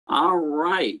All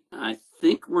right, I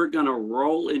think we're going to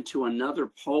roll into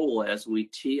another poll as we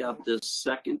tee up this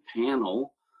second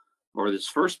panel, or this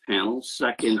first panel,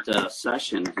 second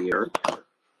session here.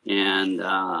 And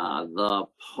the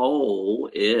poll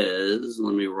is,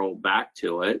 let me roll back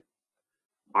to it.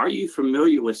 Are you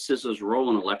familiar with CISA's role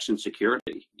in election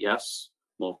security? Yes?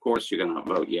 Well, of course you're going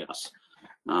to vote yes,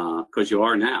 because you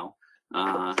are now.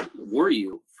 Were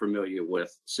you familiar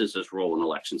with CISA's role in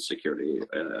election security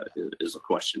is a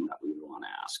question that we want to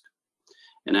ask.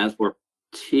 And as we're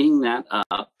teeing that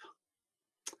up,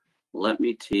 let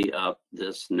me tee up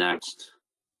this next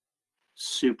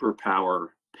superpower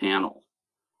panel.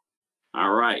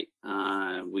 All right,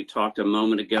 we talked a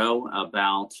moment ago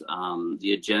about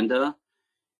the agenda,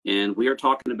 and we are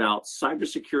talking about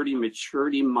Cybersecurity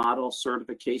Maturity Model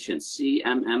Certification,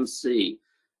 CMMC.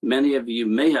 Many of you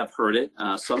may have heard it.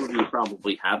 Some of you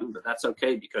probably haven't, but that's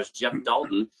okay because Jeff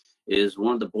Dalton is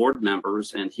one of the board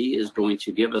members, and he is going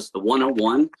to give us the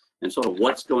 101 and sort of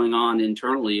what's going on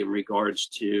internally in regards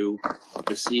to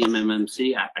the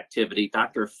CMMC activity.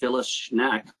 Dr. Phyllis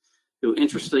Schneck, who,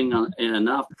 interesting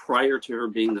enough, prior to her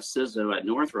being the CISO at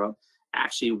Northrop,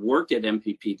 actually worked at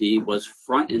MPPD, was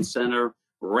front and center,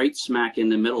 right smack in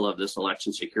the middle of this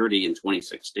election security in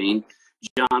 2016.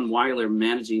 John Weiler,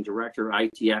 Managing Director,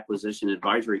 IT Acquisition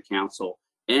Advisory Council,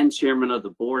 and Chairman of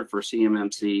the Board for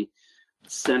CMMC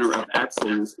Center of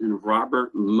Excellence, and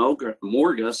Robert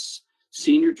Morgus,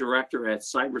 Senior Director at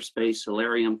Cyberspace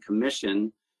Solarium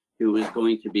Commission, who is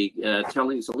going to be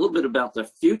telling us a little bit about the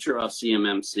future of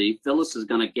CMMC. Phyllis is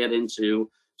going to get into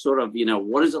sort of,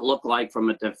 what does it look like from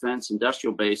a defense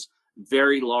industrial base,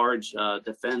 very large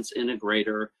defense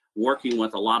integrator working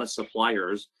with a lot of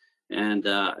suppliers. And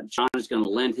John is going to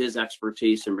lend his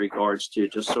expertise in regards to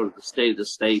just sort of the state of the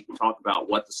state and talk about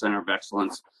what the Center of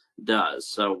Excellence does.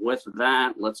 So with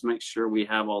that, let's make sure we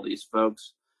have all these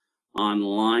folks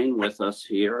online with us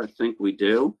here. I think we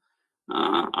do.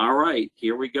 All right,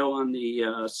 here we go on the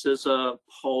CISA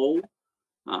poll.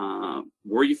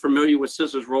 Were you familiar with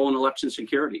CISA's role in election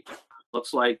security?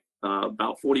 Looks like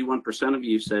about 41% of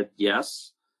you said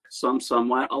yes. Some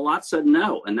somewhat, a lot said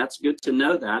no, and that's good to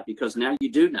know that because now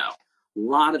you do know. A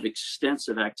lot of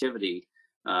extensive activity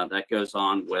that goes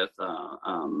on with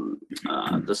the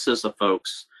CISA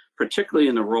folks, particularly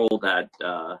in the role that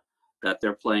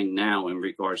they're playing now in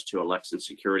regards to election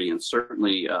security, and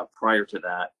certainly prior to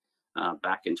that,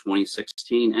 back in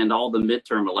 2016, and all the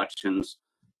midterm elections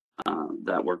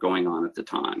that were going on at the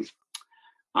time.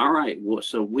 All right, well,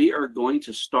 so we are going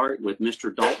to start with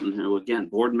Mr. Dalton, who, again,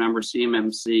 board member,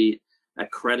 CMMC,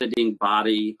 accrediting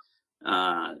body.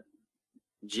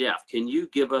 Jeff, can you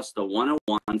give us the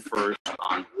 101 first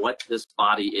on what this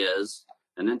body is,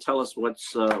 and then tell us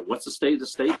what's the state of the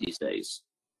state these days?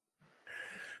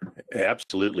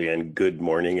 Absolutely, and good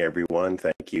morning, everyone.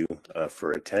 Thank you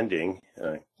for attending.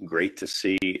 Great to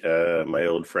see my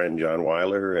old friend John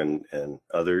Weiler and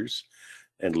others.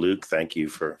 And Luke, thank you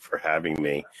for having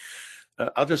me.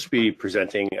 I'll just be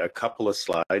presenting a couple of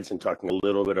slides and talking a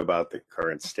little bit about the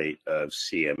current state of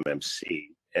CMMC.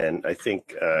 And I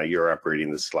think you're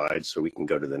operating the slides, so we can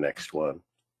go to the next one.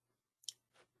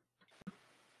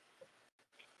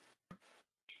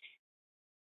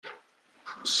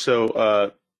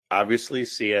 So obviously,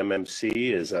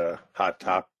 CMMC is a hot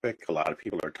topic. A lot of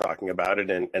people are talking about it.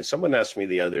 And someone asked me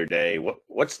the other day,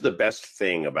 what's the best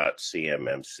thing about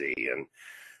CMMC? And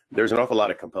there's an awful lot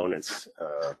of components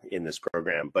in this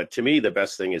program. But to me, the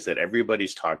best thing is that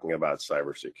everybody's talking about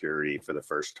cybersecurity for the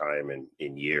first time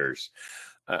in years.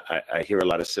 I hear a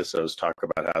lot of CISOs talk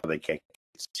about how they can't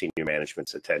get senior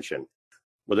management's attention.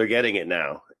 Well, they're getting it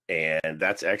now, and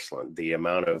that's excellent. The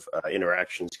amount of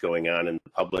interactions going on in the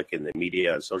public, in the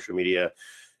media, and social media,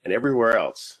 and everywhere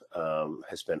else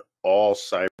has been all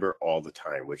cyber all the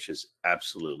time, which is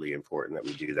absolutely important that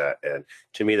we do that. And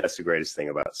to me, that's the greatest thing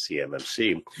about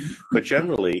CMMC. But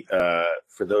generally,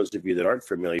 for those of you that aren't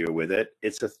familiar with it,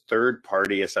 it's a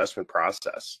third-party assessment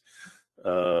process.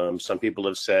 Some people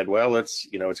have said, well, it's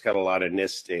got a lot of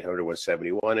NIST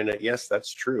 800-171 in it. Yes,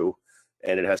 that's true.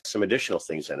 And it has some additional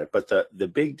things in it. But the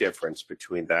big difference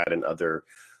between that and other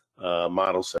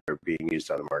models that are being used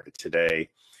on the market today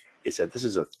is that this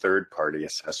is a third-party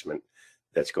assessment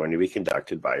that's going to be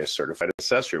conducted by a certified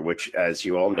assessor, which, as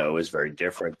you all know, is very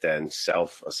different than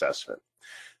self-assessment.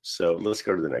 So let's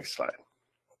go to the next slide.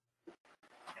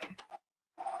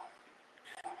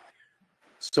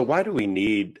 So why do we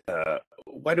need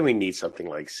something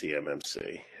like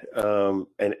CMMC?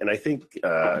 And I think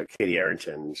Katie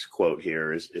Arrington's quote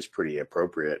here is pretty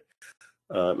appropriate.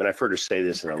 And I've heard her say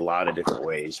this in a lot of different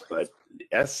ways, but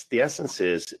the essence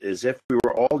is if we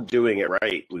were all doing it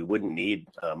right, we wouldn't need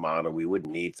a model, we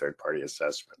wouldn't need third-party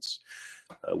assessments.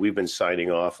 We've been signing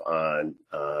off on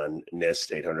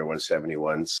NIST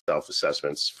 800-171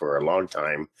 self-assessments for a long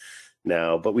time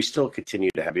now, but we still continue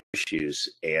to have issues.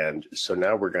 And so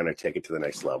now we're going to take it to the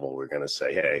next level. We're going to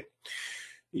say, hey,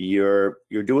 you're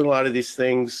doing a lot of these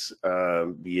things.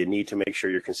 You need to make sure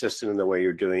you're consistent in the way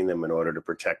you're doing them in order to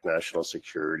protect national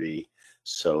security.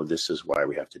 So this is why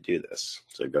we have to do this.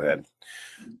 So go ahead.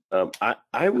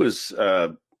 I was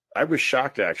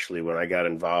shocked actually when I got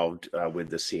involved with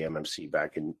the CMMC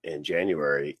back in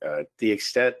January, the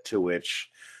extent to which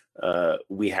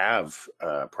we have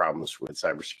problems with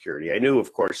cybersecurity. I knew,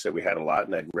 of course, that we had a lot,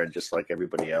 and I'd read just like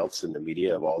everybody else in the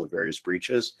media of all the various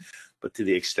breaches, but to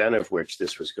the extent of which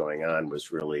this was going on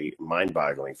was really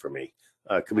mind-boggling for me.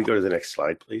 Could we go to the next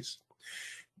slide, please?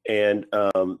 And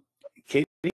Katie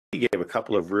gave a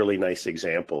couple of really nice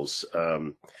examples.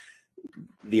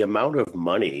 The amount of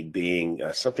money being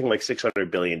something like $600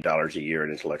 billion a year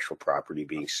in intellectual property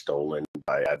being stolen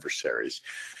by adversaries.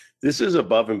 This is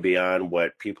above and beyond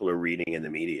what people are reading in the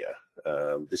media.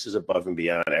 This is above and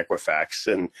beyond Equifax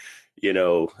and,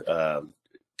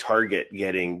 Target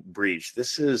getting breached.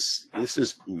 This is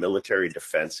military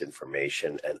defense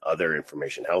information and other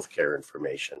information, healthcare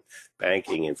information,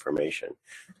 banking information.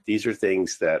 These are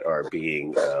things that are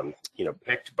being,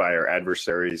 picked by our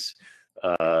adversaries,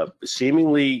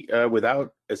 seemingly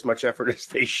without as much effort as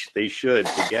they should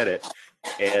to get it.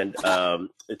 And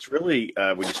it's really,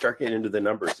 when you start getting into the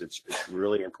numbers, it's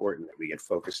really important that we get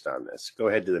focused on this. Go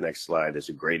ahead to the next slide. It's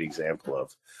a great example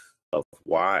of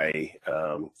why.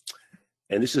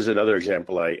 And this is another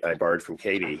example I borrowed from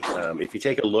Katie. If you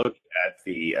take a look at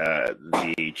the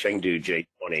Chengdu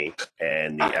J-20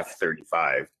 and the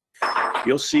F-35,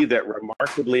 you'll see that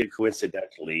remarkably and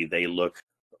coincidentally, they look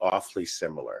awfully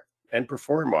similar and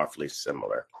perform awfully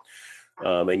similar.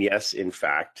 And yes, in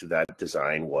fact, that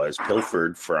design was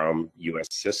pilfered from U.S.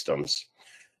 systems.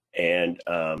 And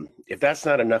if that's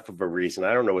not enough of a reason,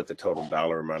 I don't know what the total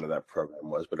dollar amount of that program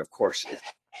was, but of course,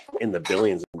 in the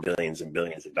billions and billions and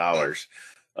billions of dollars,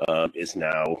 is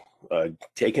now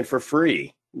taken for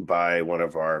free by one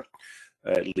of our,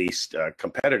 at least,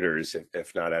 competitors,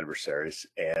 if not adversaries.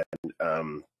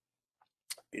 And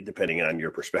depending on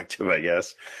your perspective, I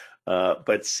guess.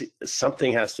 But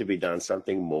something has to be done,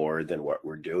 something more than what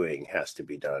we're doing has to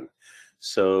be done.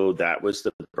 So that was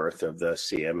the birth of the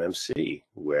CMMC,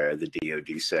 where the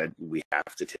DoD said we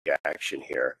have to take action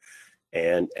here,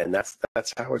 and that's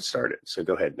how it started. So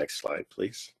go ahead, next slide,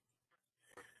 please.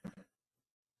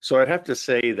 So I'd have to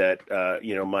say that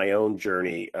my own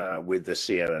journey with the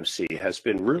CMMC has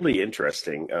been really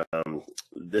interesting.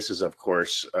 This is, of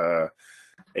course,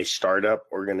 a startup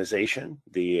organization.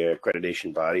 The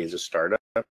accreditation body is a startup,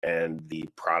 and the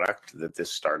product that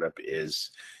this startup is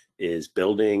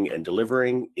building and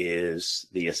delivering is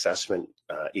the assessment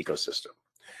ecosystem.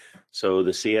 So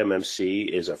the CMMC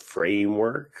is a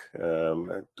framework. I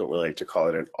don't really like to call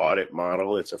it an audit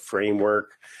model. It's a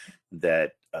framework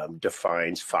that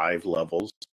defines 5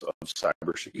 levels of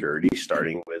cybersecurity,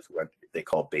 starting with what they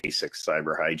call basic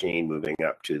cyber hygiene, moving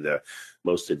up to the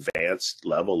most advanced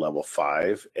level, level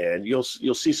 5. And you'll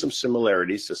see some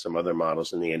similarities to some other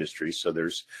models in the industry. So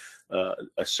there's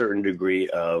a certain degree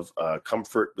of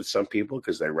comfort with some people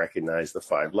because they recognize the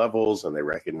 5 levels and they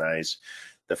recognize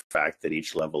the fact that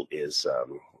each level is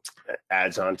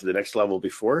adds on to the next level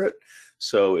before it.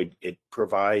 So it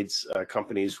provides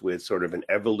companies with sort of an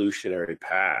evolutionary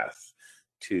path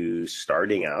to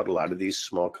starting out. A lot of these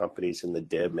small companies in the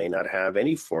DIB may not have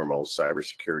any formal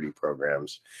cybersecurity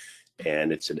programs,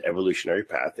 and it's an evolutionary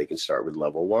path. They can start with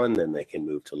level 1, then they can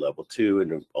move to level 2,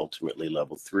 and ultimately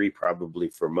level 3, probably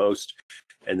for most,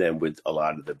 and then with a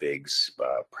lot of the bigs,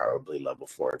 probably level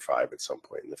 4 and 5 at some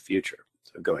point in the future.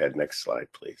 So go ahead, next slide,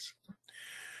 please.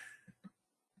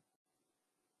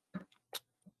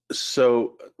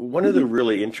 So one of the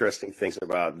really interesting things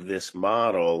about this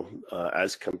model,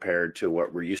 as compared to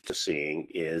what we're used to seeing,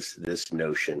 is this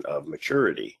notion of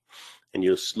maturity. And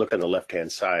you'll look on the left-hand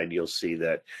side, you'll see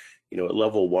that, at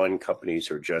level 1,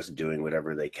 companies are just doing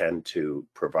whatever they can to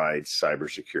provide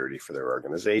cybersecurity for their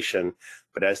organization.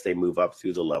 But as they move up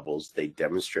through the levels, they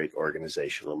demonstrate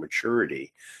organizational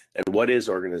maturity. And what is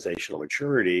organizational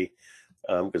maturity?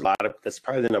 Because that's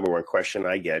probably the number 1 question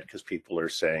I get, because people are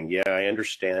saying, yeah, I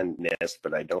understand NIST,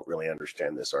 but I don't really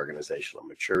understand this organizational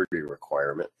maturity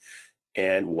requirement.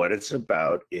 And what it's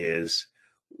about is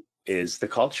the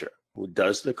culture.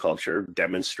 Does the culture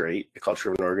demonstrate, the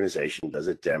culture of an organization, does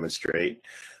it demonstrate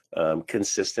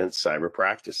consistent cyber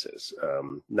practices.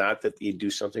 Not that you do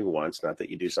something once, not that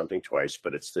you do something twice,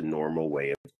 but it's the normal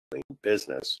way of doing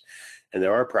business. And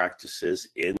there are practices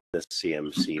in the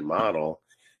CMC model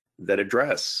that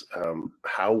address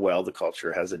how well the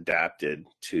culture has adapted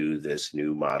to this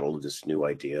new model, this new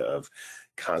idea of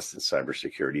constant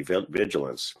cybersecurity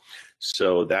vigilance.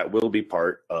 So that will be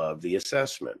part of the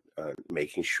assessment,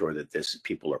 making sure that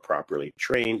people are properly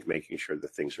trained, making sure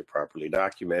that things are properly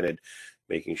documented,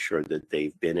 making sure that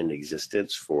they've been in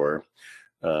existence for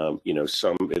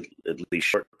some at least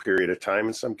short period of time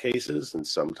in some cases, and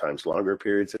sometimes longer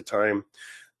periods of time.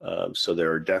 So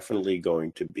there are definitely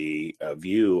going to be a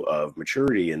view of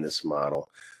maturity in this model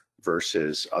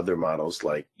versus other models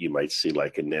like you might see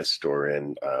like in NIST or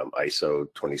in ISO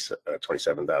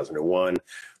 27001,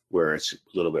 where it's a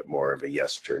little bit more of a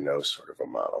yes or no sort of a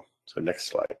model. So next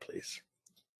slide, please.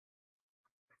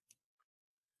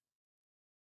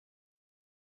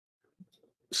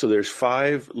 So there's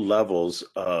 5 levels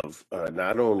of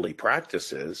not only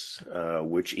practices,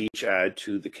 which each add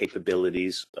to the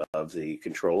capabilities of the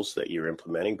controls that you're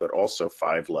implementing, but also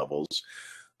 5 levels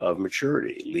of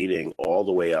maturity, leading all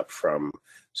the way up from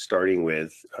starting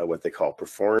with what they call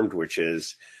performed, which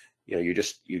is,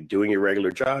 you're doing your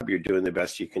regular job, you're doing the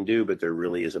best you can do, but there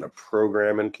really isn't a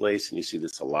program in place. And you see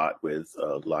this a lot with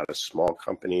a lot of small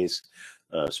companies,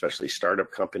 especially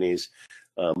startup companies.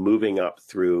 Moving up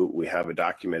through, we have a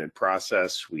documented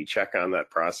process. We check on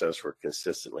that process. We're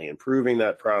consistently improving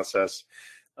that process,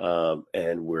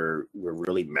 and we're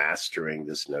really mastering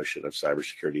this notion of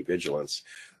cybersecurity vigilance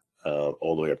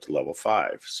all the way up to level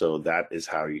 5. So that is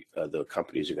how the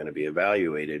companies are going to be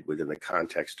evaluated within the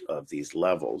context of these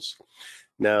levels.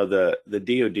 Now, the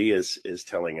DoD is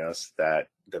telling us that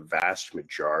the vast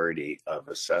majority of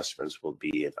assessments will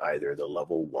be in either the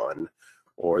level 1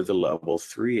 or the level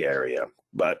 3 area.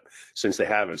 But since they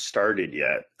haven't started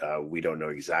yet, we don't know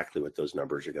exactly what those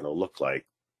numbers are going to look like.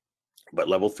 But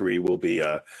level 3 will be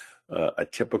a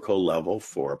typical level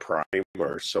for a prime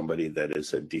or somebody that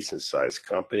is a decent sized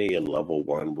company, and level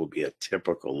 1 will be a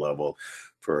typical level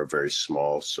for a very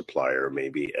small supplier,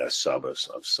 maybe a sub of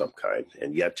some kind,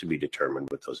 and yet to be determined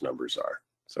what those numbers are.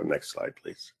 So next slide,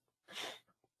 please.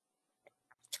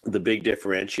 The big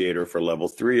differentiator for level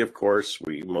 3, of course,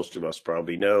 most of us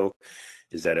probably know,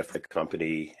 is that if the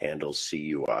company handles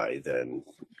CUI, then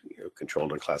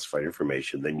controlled unclassified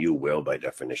information, then you will, by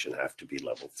definition, have to be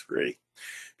level 3.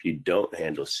 If you don't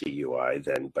handle CUI,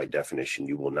 then by definition,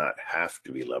 you will not have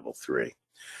to be level 3.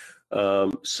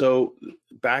 So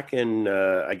back in,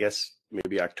 I guess,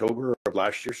 maybe October of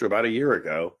last year, so about a year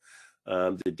ago,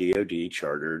 the DoD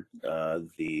chartered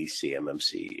the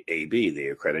CMMC AB, the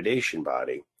accreditation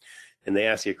body. And they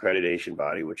asked the accreditation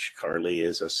body, which currently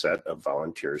is a set of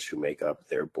volunteers who make up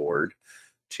their board,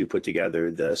 to put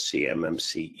together the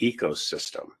CMMC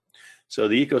ecosystem. So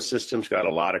the ecosystem's got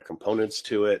a lot of components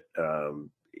to it.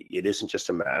 It isn't just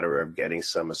a matter of getting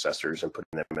some assessors and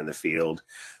putting them in the field.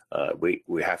 We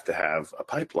have to have a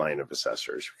pipeline of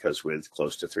assessors, because with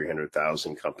close to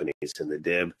 300,000 companies in the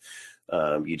DIB,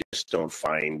 you just don't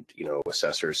find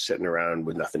assessors sitting around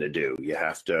with nothing to do. You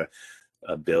have to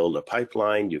build a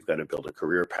pipeline. You've got to build a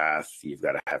career path. You've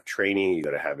got to have training. You've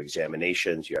got to have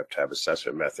examinations. You have to have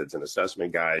assessment methods and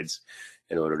assessment guides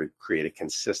in order to create a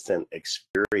consistent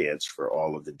experience for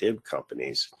all of the DIB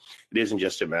companies. It isn't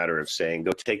just a matter of saying,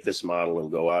 go take this model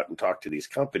and go out and talk to these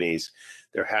companies.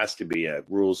 There has to be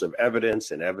rules of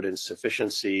evidence and evidence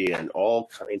sufficiency and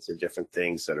all kinds of different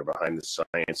things that are behind the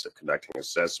science of conducting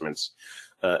assessments.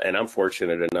 And I'm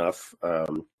fortunate enough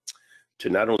to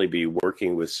not only be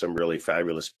working with some really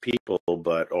fabulous people,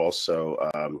 but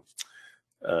also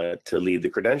to lead the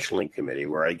credentialing committee,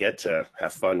 where I get to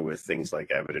have fun with things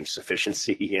like evidence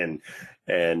sufficiency and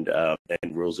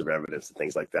rules of evidence and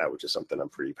things like that, which is something I'm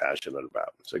pretty passionate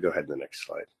about. So go ahead to the next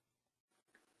slide.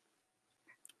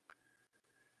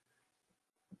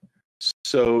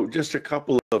 So just a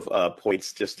couple of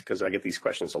points, just because I get these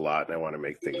questions a lot and I want to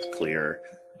make things clear.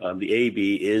 The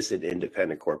AB is an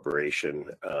independent corporation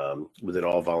with an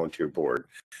all-volunteer board.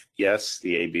 Yes,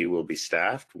 the AB will be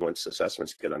staffed once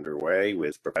assessments get underway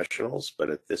with professionals, but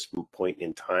at this point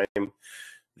in time,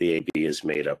 the AB is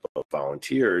made up of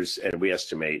volunteers, and we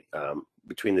estimate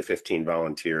between the 15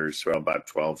 volunteers, well, about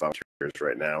 12 volunteers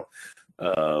right now,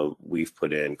 we've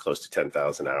put in close to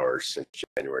 10,000 hours since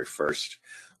January 1st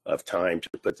of time to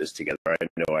put this together. I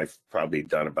know I've probably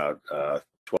done about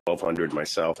 1,200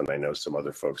 myself, and I know some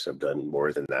other folks have done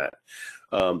more than that.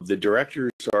 The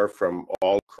directors are from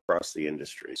all across the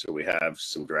industry. So we have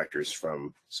some directors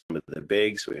from some of the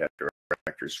bigs, we have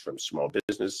directors from small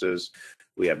businesses,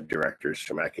 we have directors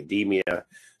from academia.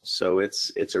 So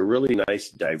it's a really nice,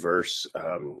 diverse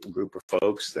group of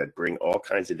folks that bring all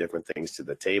kinds of different things to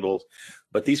the table.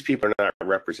 But these people are not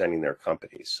representing their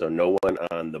companies. So no one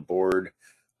on the board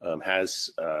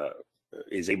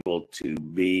is able to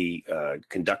be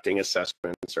conducting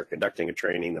assessments or conducting a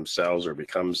training themselves, or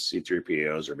become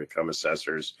C3PAOs or become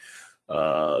assessors.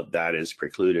 That is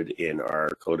precluded in our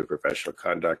Code of Professional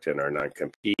Conduct and our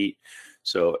non-compete.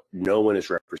 So no one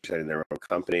is representing their own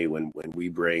company. When we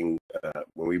bring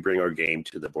our game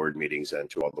to the board meetings and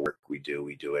to all the work we do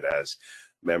it as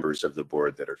members of the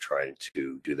board that are trying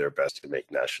to do their best to make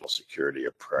national security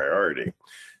a priority.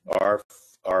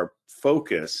 Our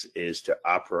focus is to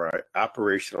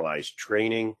operationalize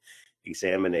training,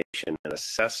 examination, and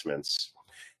assessments,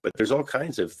 but there's all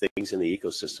kinds of things in the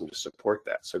ecosystem to support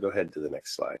that. So go ahead to the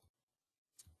next slide.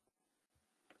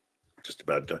 Just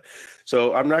about done.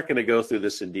 So I'm not going to go through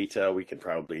this in detail. We can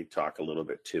probably talk a little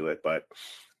bit to it, but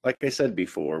like I said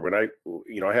before, when I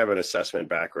have an assessment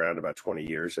background, about 20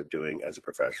 years of doing as a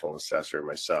professional assessor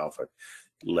myself. I've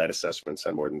led assessments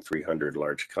on more than 300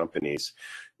 large companies.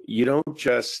 You don't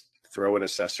just throw an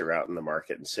assessor out in the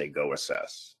market and say, go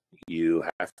assess. You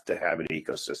have to have an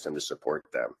ecosystem to support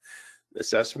them.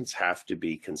 Assessments have to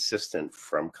be consistent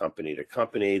from company to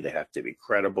company. They have to be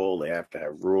credible. They have to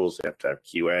have rules. They have to have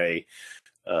QA.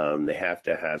 They have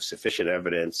to have sufficient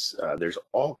evidence. There's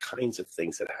all kinds of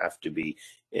things that have to be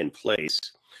in place.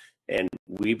 And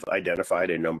we've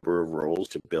identified a number of roles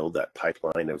to build that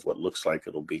pipeline of what looks like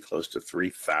it'll be close to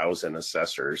 3,000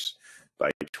 assessors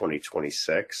by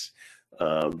 2026.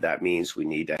 That means we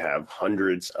need to have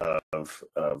hundreds of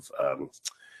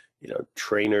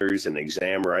trainers and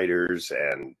exam writers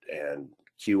and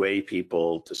QA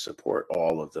people to support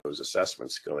all of those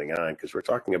assessments going on, because we're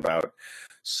talking about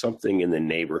something in the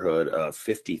neighborhood of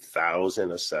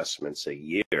 50,000 assessments a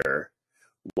year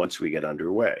once we get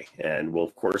underway. And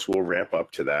we'll ramp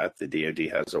up to that. The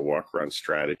DoD has a walk-run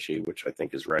strategy, which I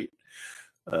think is right.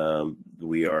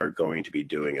 We are going to be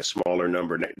doing a smaller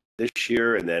number this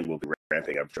year, and then we'll be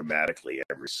ramping up dramatically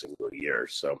every single year.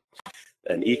 So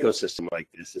an ecosystem like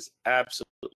this is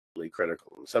absolutely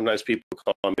critical. Sometimes people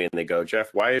call me and they go,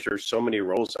 Jeff, why is there so many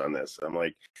roles on this? I'm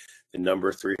like, the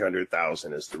number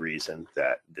 300,000 is the reason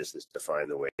that this is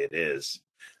defined the way it is.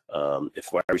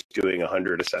 If I was doing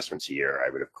 100 assessments a year, I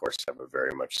would, of course, have a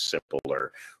very much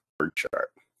simpler word chart.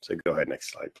 So go ahead,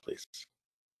 next slide, please.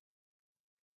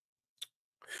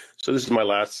 So this is my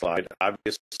last slide.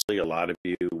 Obviously, a lot of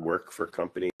you work for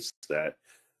companies that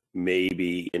may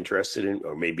be interested in,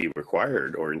 or may be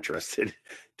required or interested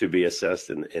to be assessed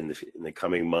in the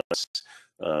coming months.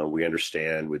 We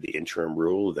understand with the interim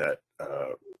rule that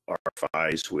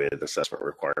RFIs with assessment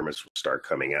requirements will start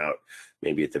coming out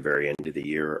maybe at the very end of the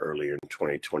year or earlier in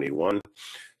 2021.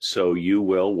 So you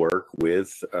will work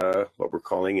with what we're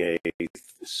calling a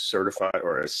certified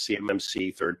or a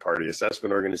CMMC third-party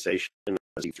assessment organization,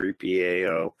 a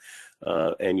C3PAO,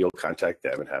 and you'll contact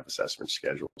them and have assessment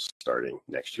schedules starting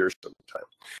next year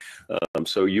sometime.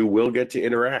 So you will get to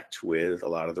interact with a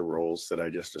lot of the roles that I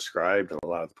just described and a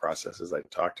lot of the processes I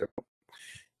talked about.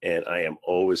 And I am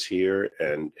always here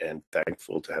and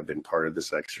thankful to have been part of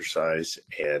this exercise.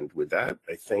 And with that,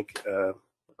 I think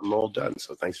I'm all done.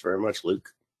 So thanks very much, Luke.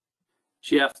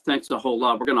 Jeff, thanks a whole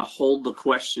lot. We're going to hold the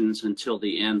questions until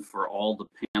the end for all the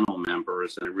panel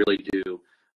members, and I really do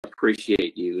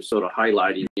appreciate you sort of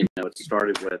highlighting, it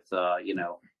started with,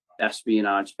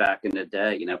 espionage back in the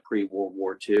day, pre-World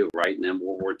War II, right? And then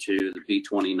World War II, the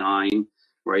B-29,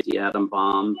 right? The atom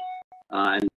bomb,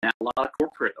 and now a lot of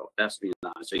corporate espionage.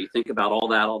 So you think about all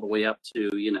that all the way up to,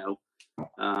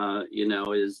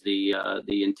 is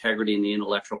the integrity and the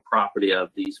intellectual property of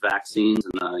these vaccines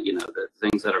and, the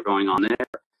things that are going on there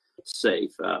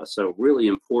safe. So really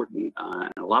important.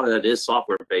 And a lot of that is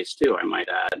software based too, I might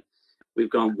add. We've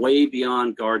gone way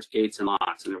beyond guards, gates, and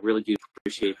locks, and I really do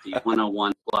appreciate the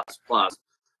 101 plus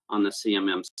on the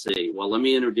CMMC. Well, let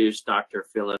me introduce Dr.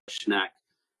 Phyllis Schneck.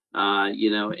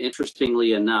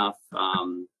 Interestingly enough,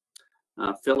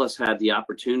 Phyllis had the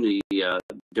opportunity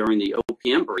during the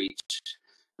OPM breach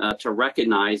to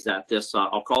recognize that this,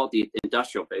 I'll call it the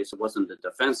industrial base. It wasn't the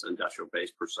defense industrial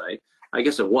base per se. I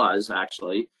guess it was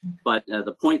actually, but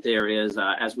the point there is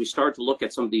as we start to look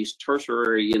at some of these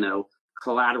tertiary,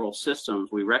 collateral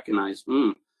systems, we recognize,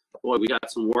 boy, we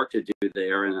got some work to do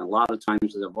there. And a lot of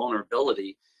times the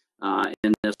vulnerability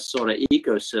in this sort of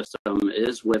ecosystem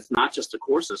is with not just the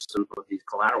core systems, but these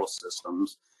collateral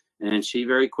systems. And she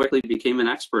very quickly became an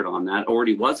expert on that,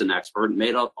 already was an expert,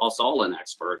 made us all an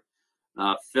expert.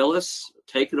 Phyllis,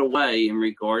 take it away in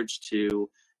regards to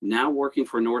now working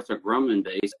for Northrop Grumman,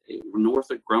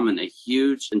 a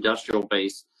huge industrial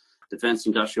base, defense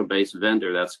industrial base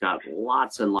vendor that's got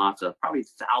lots and lots of, probably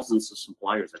thousands of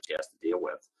suppliers that she has to deal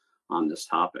with on this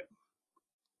topic.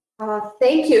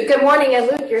 Thank you. Good morning, and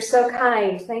Luke, you're so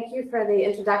kind. Thank you for the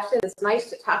introduction. It's nice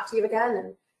to talk to you again,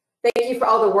 and thank you for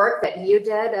all the work that you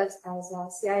did as a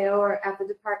CIO or at the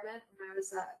department when I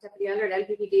was deputy under at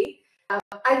NPPD.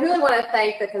 I really want to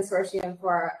thank the consortium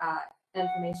for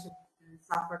information and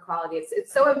software quality.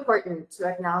 It's so important to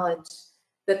acknowledge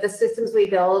that the systems we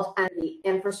build and the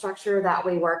infrastructure that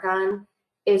we work on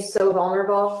is so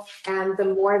vulnerable, and the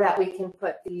more that we can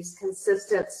put these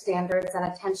consistent standards and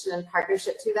attention and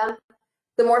partnership to them,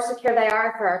 the more secure they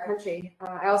are for our country.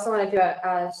 I also want to do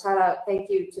a shout out thank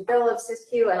you to Bill of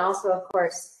SysQ, and also, of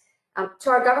course, to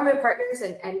our government partners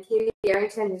and Katie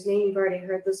Arrington, whose name you've already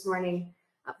heard this morning,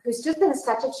 who's just been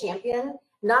such a champion,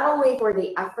 not only for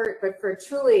the effort, but for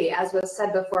truly, as was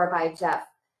said before by Jeff,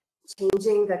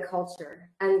 changing the culture.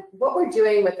 And what we're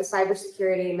doing with the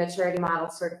Cybersecurity Maturity Model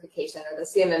Certification, or the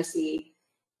CMMC,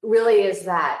 really is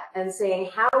that, and saying,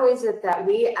 how is it that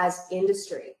we as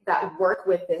industry that work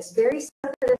with this very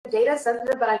sensitive data,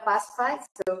 sensitive but unclassified,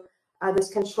 so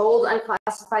this controlled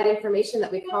unclassified information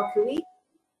that we call CUI,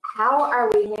 how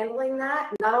are we handling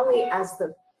that, not only as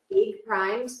the big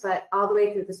primes, but all the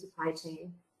way through the supply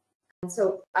chain? And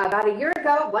so about 1 year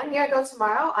ago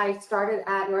tomorrow, I started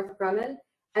at Northrop Grumman.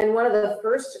 And one of the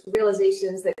first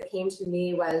realizations that came to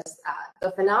me was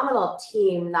the phenomenal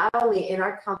team, not only in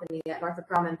our company at Northrop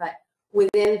Grumman, but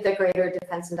within the greater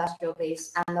defense industrial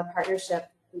base, and the partnership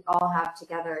we all have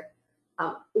together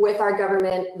with our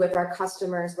government, with our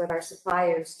customers, with our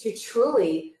suppliers, to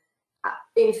truly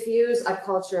infuse a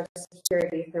culture of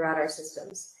security throughout our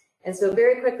systems. And so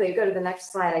very quickly, go to the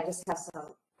next slide. I just have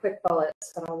some quick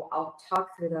bullets, but I'll talk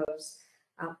through those.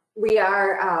 We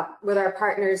are, with our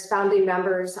partners, founding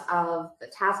members of the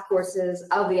task forces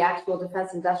of the actual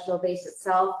defense industrial base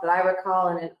itself that I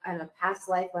recall in a past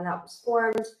life when that was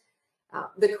formed.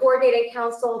 The coordinating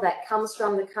council that comes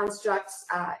from the constructs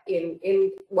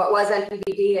in what was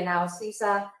NPPD and now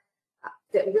CISA,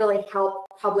 that really help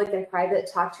public and private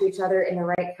talk to each other in the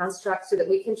right construct so that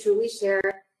we can truly share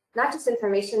not just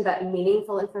information, but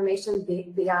meaningful information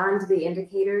beyond the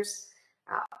indicators.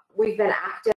 We've been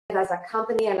active as a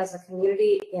company and as a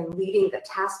community in leading the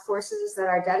task forces that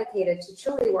are dedicated to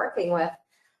truly working with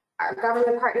our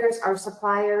government partners, our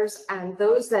suppliers, and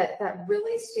those that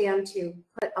really stand to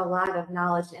put a lot of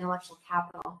knowledge and intellectual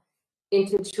capital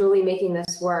into truly making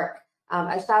this work.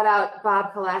 I shout out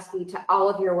Bob Kolaski to all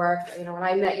of your work. You know, when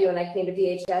I met you and I came to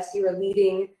DHS, you were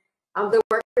leading the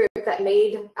work group that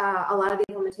made a lot of the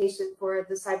implementation for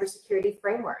the cybersecurity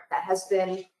framework that has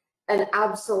been an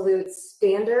absolute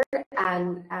standard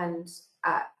and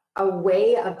a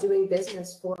way of doing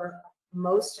business for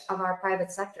most of our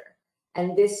private sector.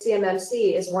 And this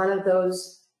CMMC is one of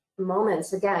those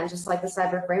moments, again, just like the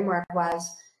cyber framework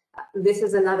was. This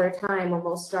is another time when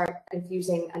we'll start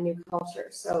infusing a new culture.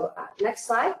 So next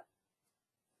slide.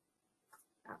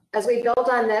 As we build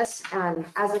on this, and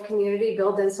as a community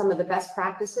build in some of the best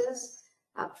practices,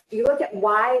 you look at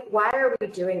why are we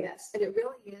doing this? And it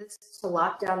really is to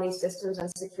lock down these systems and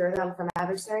secure them from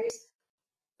adversaries.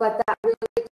 But that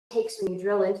really takes, when you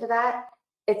drill into that,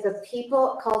 it's a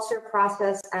people, culture,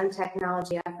 process, and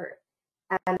technology effort.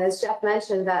 And as Jeff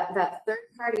mentioned, that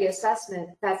third-party assessment,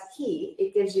 that's key.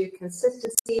 It gives you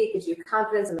consistency, it gives you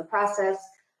confidence in the process.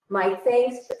 My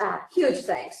thanks, huge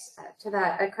thanks to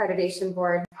that accreditation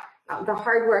board. The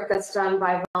hard work that's done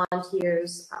by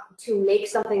volunteers to make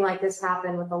something like this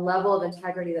happen with the level of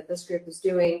integrity that this group is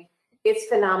doing, it's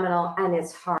phenomenal and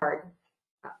it's hard.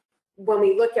 When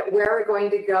we look at where we're going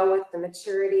to go with the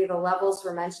maturity, the levels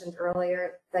were mentioned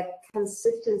earlier, the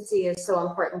consistency is so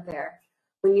important there.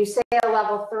 When you say a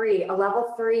level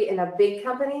 3 in a big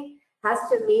company has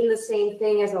to mean the same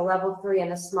thing as a level 3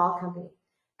 in a small company.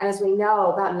 As we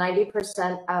know, about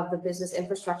 90% of the business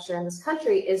infrastructure in this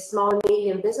country is small and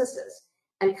medium businesses.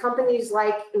 And companies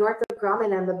like Northrop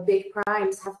Grumman and the big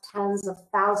primes have tens of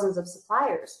thousands of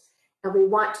suppliers. And we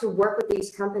want to work with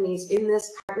these companies in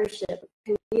this partnership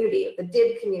community, the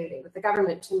DIB community, with the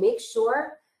government, to make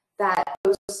sure that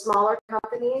those smaller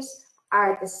companies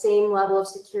are at the same level of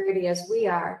security as we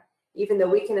are. Even though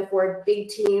we can afford big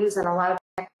teams and a lot of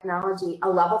technology, a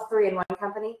level 3 in one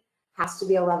company has to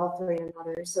be a level 3 in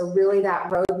another. So really that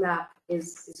roadmap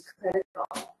is critical.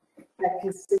 that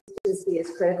consistency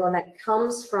is critical, and that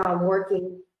comes from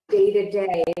working day to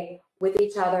day with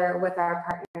each other, with our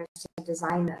partners to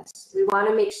design this. We want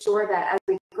to make sure that as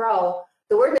we grow,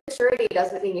 the word maturity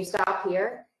doesn't mean you stop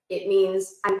here. It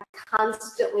means I'm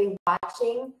constantly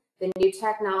watching the new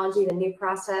technology, the new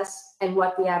process, and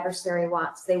what the adversary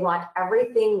wants. They want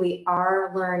everything we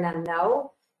are, learn, and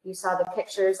know. You saw the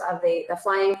pictures of the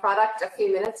flying product a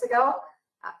few minutes ago,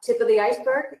 tip of the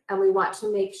iceberg, and we want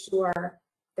to make sure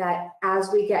that as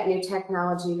we get new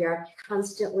technology, we are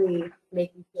constantly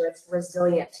making sure it's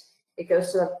resilient. It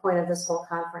goes to the point of this whole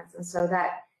conference. And so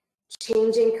that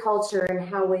changing culture and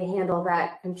how we handle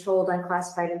that controlled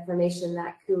unclassified information,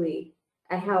 that CUI,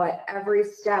 and how at every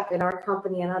step in our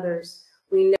company and others,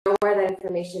 we know where that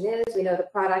information is, we know the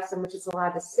products in which it's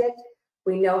allowed to sit,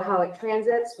 we know how it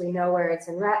transits, we know where it's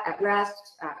at rest.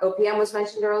 OPM was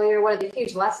mentioned earlier. One of the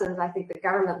huge lessons I think the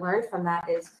government learned from that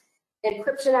is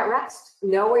encryption at rest.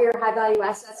 Know where your high value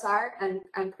assets are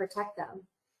and protect them.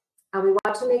 And we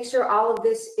want to make sure all of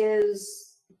this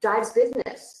drives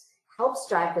business, helps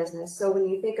drive business. So when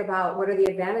you think about what are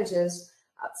the advantages,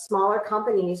 smaller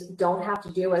companies don't have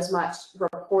to do as much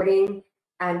reporting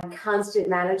and constant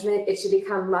management. It should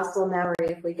become muscle memory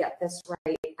if we get this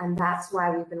right. And that's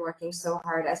why we've been working so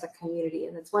hard as a community.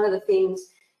 And it's one of the things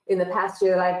in the past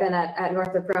year that I've been at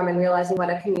Northrop Grumman, realizing what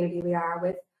a community we are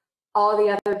with all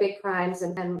the other big primes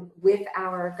and with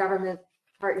our government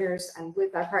partners and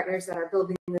with our partners that are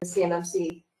building the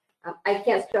CMMC. I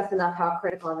can't stress enough how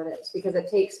critical it is, because it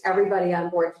takes everybody on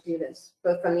board to do this,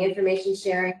 both from the information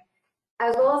sharing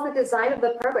as well as the design of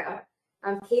the program.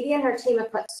 Katie and her team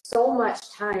have put so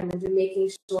much time into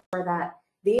making sure that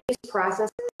these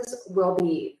processes will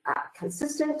be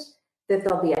consistent, that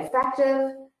they'll be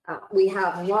effective. We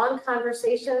have long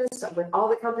conversations with all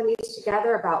the companies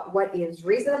together about what is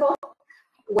reasonable,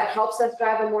 what helps us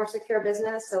drive a more secure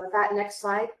business. So with that, next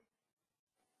slide.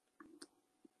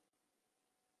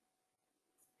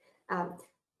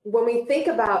 When we think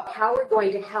about how we're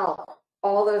going to help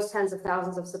all those tens of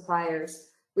thousands of suppliers,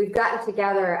 we've gotten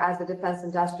together as a defense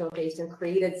industrial base and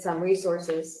created some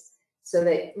resources so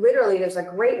that literally there's a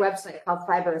great website called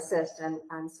Cyberspace,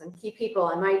 and some key people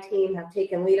on my team have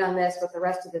taken lead on this with the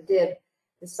rest of the DIB.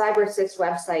 The Cyberspace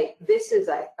website, this is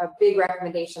a big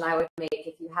recommendation I would make.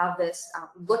 If you have this,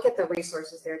 look at the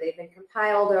resources there. They've been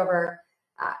compiled over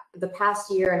the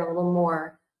past year and a little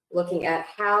more, looking at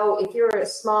how, if you're a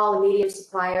small and medium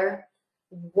supplier,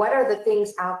 what are the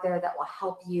things out there that will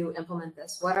help you implement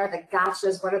this? What are the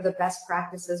gotchas? What are the best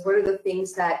practices? What are the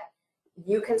things that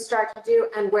you can start to do?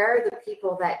 And where are the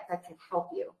people that can help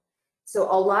you? So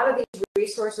a lot of these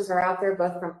resources are out there,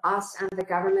 both from us and the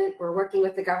government. We're working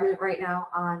with the government right now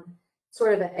on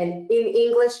sort of an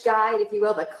English guide, if you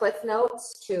will, the cliff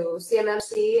notes to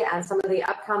CMMC and some of the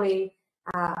upcoming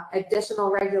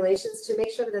additional regulations to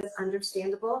make sure that it's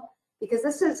understandable. Because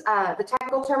this is the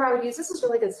technical term I would use, this is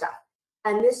really good stuff.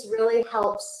 And this really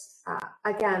helps,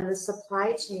 again, the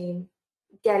supply chain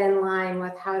get in line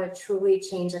with how to truly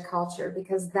change a culture,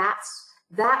 because that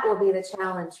will be the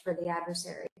challenge for the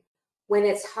adversary, when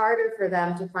it's harder for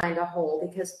them to find a hole,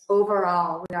 because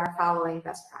overall we are following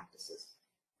best practices.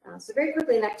 So very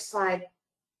quickly, next slide.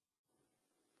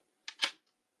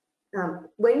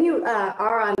 When you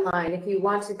are online, if you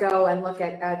want to go and look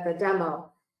at the demo,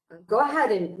 go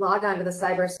ahead and log on to the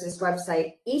Cyberspace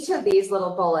website. Each of these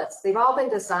little bullets, they've all been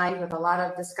designed with a lot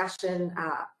of discussion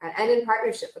and in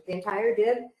partnership with the entire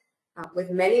DIB,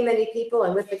 with many, many people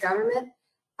and with the government.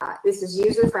 This is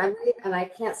user-friendly, and I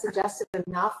can't suggest it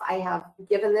enough. I have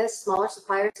given this, smaller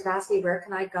suppliers have asked me, where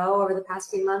can I go over the past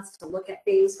few months to look at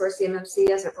things for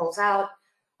CMMC as it rolls out?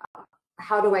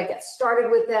 How do I get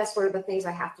started with this? What are the things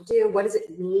I have to do? What does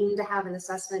it mean to have an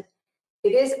assessment?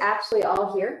 It is actually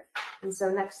all here. And so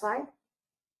next slide.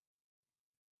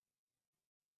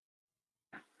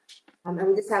 And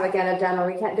we just have, again, a demo.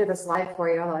 We can't do the slide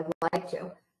for you, although I'd like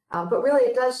to. But really,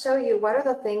 it does show you what are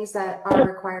the things that are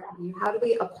required of you. How do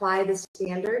we apply the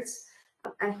standards?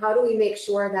 And how do we make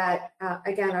sure that,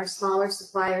 again, our smaller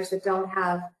suppliers that don't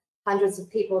have hundreds of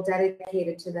people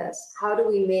dedicated to this, how do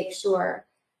we make sure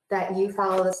that you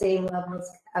follow the same levels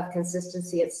of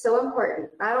consistency? It's so important,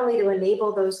 not only to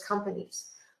enable those companies,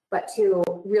 but to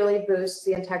really boost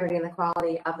the integrity and the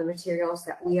quality of the materials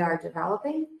that we are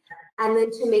developing, and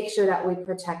then to make sure that we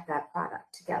protect that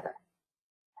product together.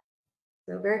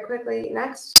 So very quickly,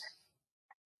 next.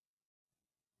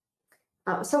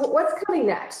 So what's coming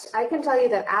next? I can tell you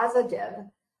that as a DIB,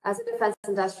 as a defense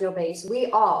industrial base, we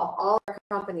all our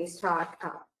companies talk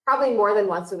probably more than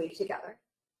once a week together.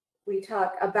 We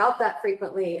talk about that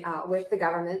frequently with the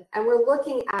government, and we're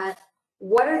looking at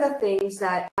what are the things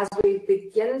that, as we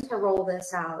begin to roll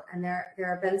this out, and there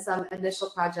have been some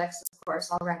initial projects, of course,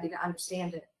 already to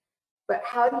understand it, but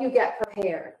how do you get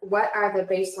prepared? What are the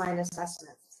baseline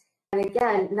assessments? And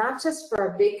again, not just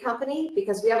for a big company,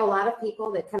 because we have a lot of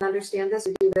people that can understand this,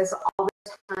 who do this all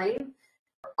the time,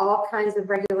 all kinds of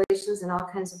regulations and all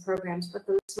kinds of programs, but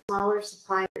those smaller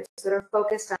suppliers that are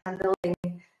focused on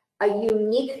building a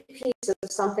unique piece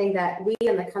of something that we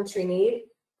in the country need,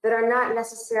 that are not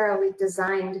necessarily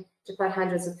designed to put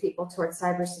hundreds of people towards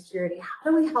cybersecurity.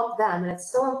 How do we help them? And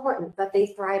it's so important that they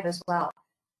thrive as well.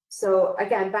 So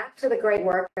again, back to the great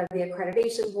work of the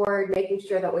Accreditation Board, making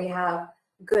sure that we have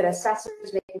good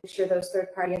assessors, making sure those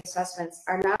third-party assessments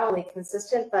are not only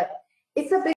consistent, but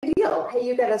it's a big deal. Hey,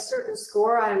 you get a certain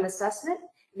score on an assessment.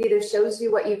 It either shows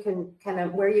you what you can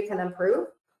where you can improve,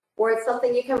 or it's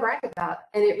something you can brag about.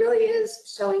 And it really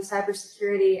is showing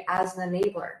cybersecurity as an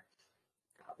enabler.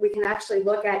 We can actually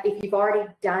look at, if you've already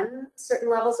done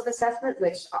certain levels of assessment,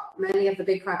 which many of the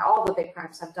big crimes, all the big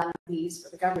crimes have done these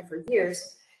for the government for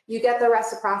years, you get the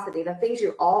reciprocity. The things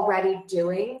you're already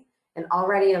doing and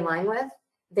already in line with,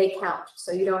 they count.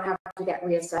 So you don't have to get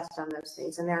reassessed on those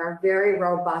things. And there are very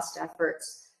robust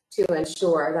efforts to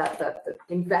ensure that the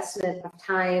investment of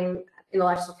time,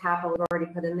 intellectual capital we've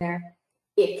already put in there,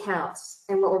 it counts.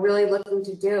 And what we're really looking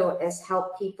to do is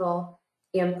help people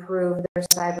improve their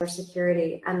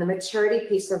cybersecurity. And the maturity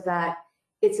piece of that,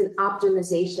 it's an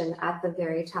optimization at the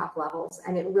very top levels.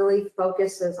 And it really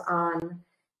focuses on,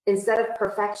 instead of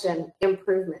perfection,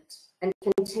 improvement and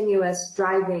continuous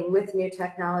driving with new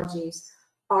technologies.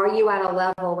 Are you at a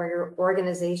level where your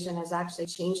organization has actually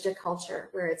changed a culture,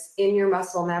 where it's in your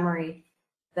muscle memory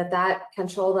that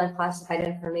controlled unclassified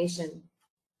information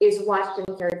is watched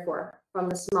and cared for, from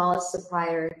the smallest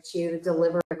supplier to the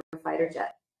deliverer of a fighter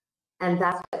jet? And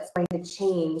that's what's going to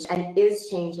change and is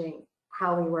changing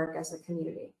how we work as a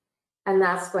community. And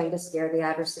that's going to scare the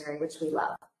adversary, which we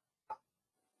love.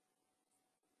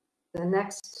 The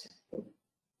next.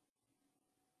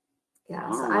 Yeah.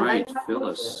 All right,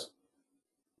 Phyllis.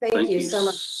 Thank you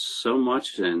so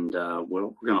much. And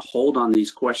we're going to hold on these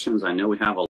questions. I know we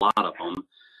have a lot of them.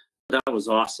 That was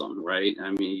awesome, right? I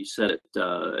mean, you said it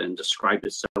and described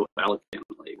it so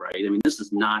elegantly, right? I mean, this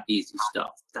is not easy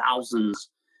stuff. Thousands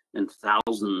and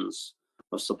thousands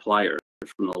of suppliers,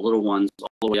 from the little ones all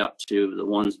the way up to the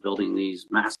ones building these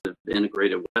massive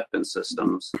integrated weapon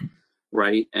systems,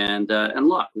 right? And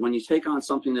look, when you take on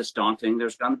something that's daunting,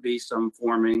 there's going to be some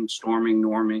forming, storming,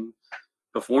 norming,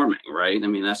 performing, right? I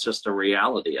mean, that's just the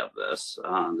reality of this.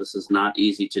 This is not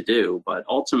easy to do, but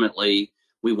ultimately,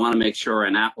 we want to make sure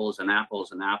an apple is an apple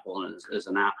is an apple is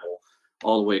an apple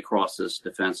all the way across this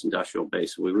defense industrial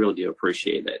base. We really do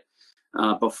appreciate it.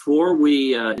 Before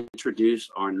we introduce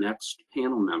our next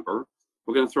panel member,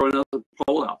 we're going to throw another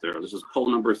poll out there. This is poll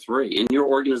number 3. In your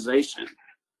organization,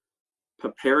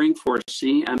 preparing for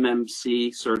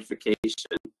CMMC certification,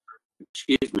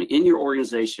 in your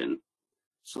organization,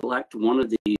 select one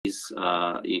of these.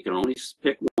 You can only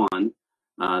pick one.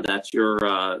 That's your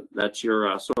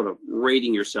sort of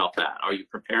rating yourself at. Are you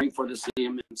preparing for the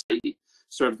CMMC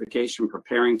certification,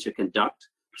 preparing to conduct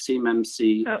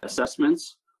CMMC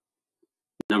assessments?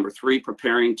 Number 3,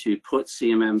 preparing to put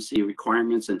CMMC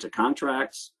requirements into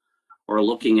contracts, or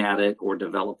looking at it or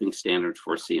developing standards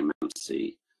for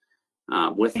CMMC.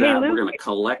 With that, we're going to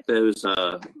collect those.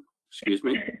 Excuse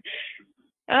me.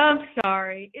 I'm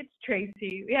sorry, it's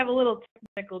Tracy. We have a little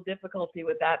technical difficulty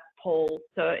with that poll,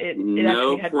 so it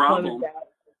no actually had problem.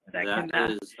 closed out.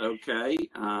 That is okay.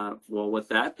 Well, with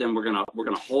that, then we're gonna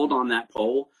hold on that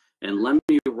poll, and let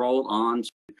me roll on to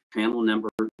panel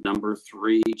number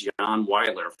 3, John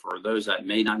Weiler. For those that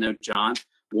may not know John,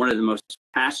 one of the most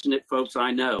passionate folks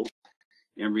I know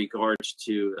in regards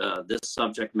to this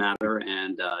subject matter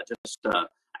and just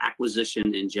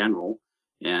acquisition in general.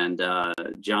 And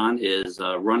John is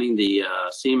running the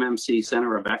CMMC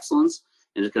Center of Excellence,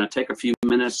 and it's going to take a few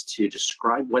minutes to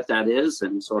describe what that is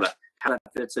and sort of how it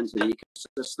fits into the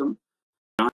ecosystem.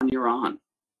 John, you're on.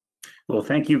 Well,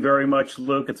 thank you very much,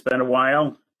 Luke. It's been a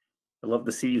while. I love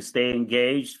to see you stay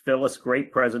engaged. Phyllis,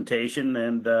 great presentation,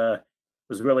 and it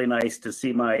was really nice to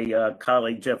see my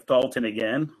colleague Jeff Dalton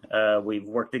again. We've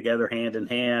worked together hand in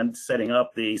hand setting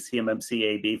up the CMMC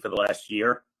AB for the last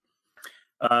year.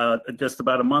 Just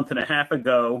about a month and a half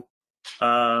ago,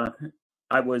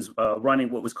 I was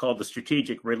running what was called the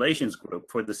Strategic Relations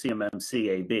Group for the CMMC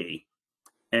AB.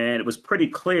 And it was pretty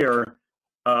clear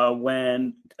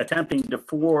when attempting to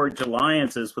forge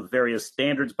alliances with various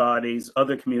standards bodies,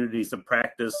 other communities of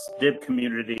practice, DIB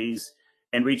communities,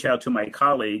 and reach out to my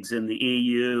colleagues in the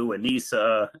EU, and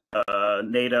NISA,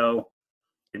 NATO,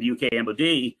 and the UK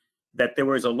MOD, that there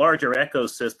was a larger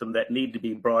ecosystem that needed to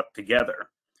be brought together.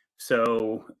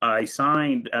 So I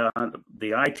signed,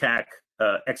 the ITAC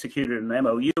executed an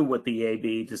MOU with the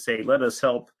AB to say, let us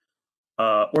help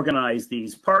organize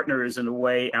these partners in a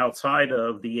way outside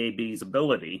of the AB's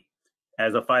ability.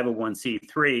 As a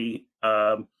 501c3,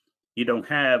 you don't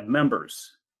have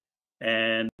members.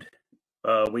 And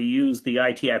we use the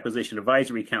IT Acquisition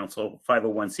Advisory Council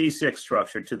 501c6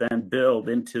 structure to then build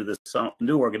into this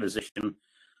new organization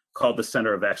called the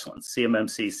Center of Excellence,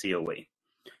 CMMC COE.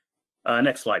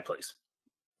 Next slide, please.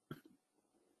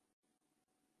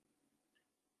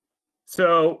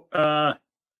 So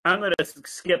I'm going to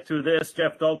skip through this.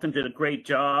 Jeff Dalton did a great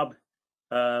job.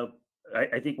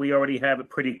 I think we already have it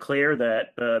pretty clear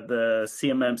that the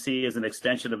CMMC is an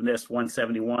extension of NIST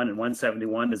 171, and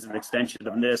 171 is an extension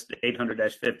of NIST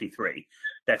 800-53.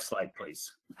 Next slide,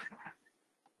 please.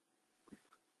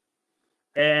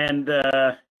 And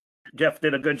Jeff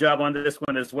did a good job on this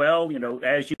one as well. You know,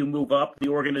 as you move up the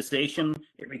organization,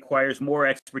 it requires more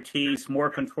expertise, more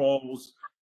controls,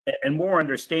 and more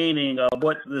understanding of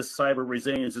what this cyber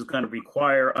resilience is going to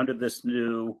require under this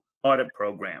new audit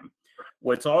program.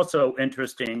 What's also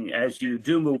interesting, as you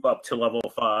do move up to level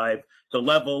 5, the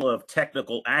level of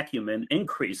technical acumen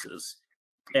increases,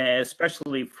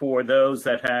 especially for those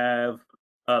that have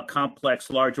complex,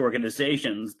 large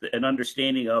organizations, an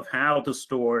understanding of how to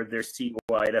store their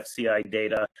C-wide FCI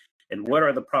data and what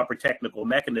are the proper technical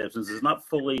mechanisms is not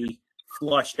fully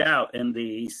flushed out in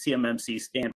the CMMC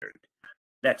standard.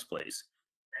 Next, please.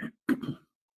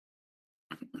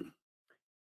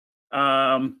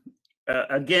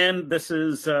 Again, this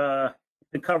is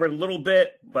been covered a little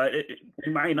bit, but it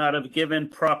might not have given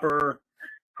proper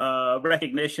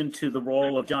recognition to the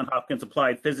role of Johns Hopkins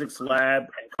Applied Physics Lab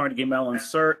and Carnegie Mellon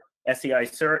CERT, SEI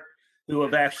CERT, who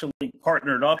have actually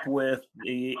partnered up with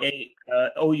the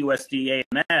OUSD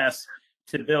A&S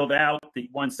to build out the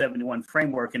 171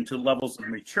 framework into levels of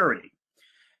maturity.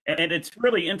 And it's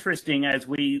really interesting as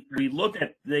we look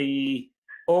at the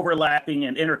overlapping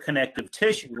and interconnective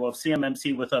tissue of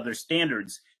CMMC with other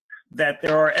standards, that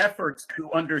there are efforts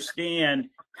to understand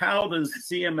how does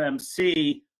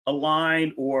CMMC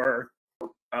align or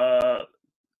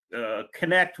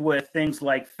connect with things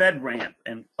like FedRAMP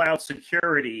and cloud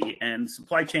security and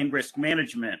supply chain risk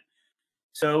management.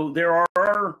 So there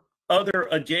are other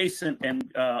adjacent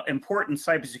and important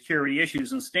cybersecurity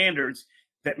issues and standards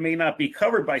that may not be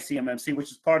covered by CMMC,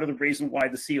 which is part of the reason why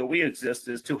the COE exists,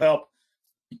 is to help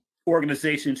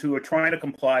organizations who are trying to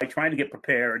comply, trying to get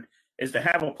prepared, is to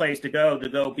have a place to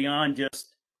go beyond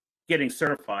just getting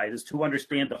certified, is to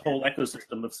understand the whole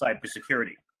ecosystem of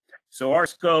cybersecurity. So our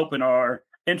scope and our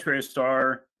interests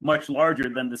are much larger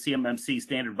than the CMMC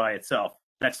standard by itself.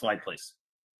 Next slide, please.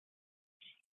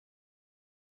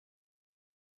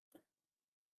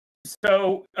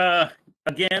 So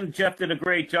again, Jeff did a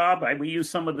great job. We used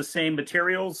some of the same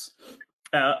materials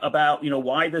about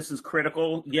why this is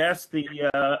critical. Yes,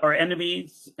 our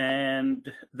enemies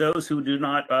and those who do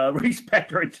not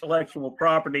respect our intellectual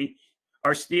property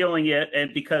are stealing it,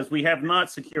 and because we have not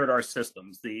secured our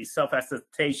systems, the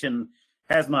self-attestation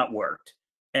has not worked.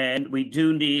 And we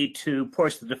do need to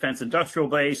push the defense industrial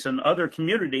base and other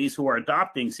communities who are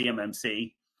adopting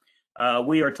CMMC.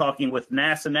 We are talking with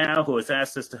NASA now, who has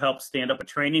asked us to help stand up a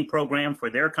training program for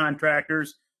their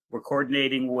contractors. We're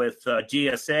coordinating with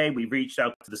GSA. We've reached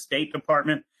out to the State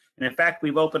Department. And in fact,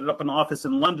 we've opened up an office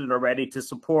in London already to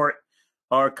support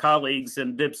our colleagues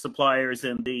and DIB suppliers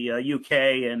in the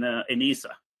UK and in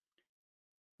ESA.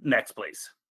 Next, please.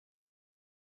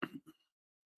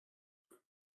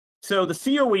 So the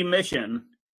COE mission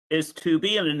is to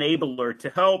be an enabler to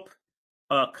help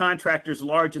contractors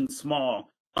large and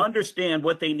small understand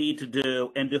what they need to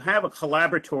do and to have a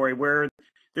collaboratory where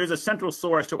there's a central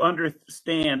source to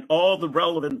understand all the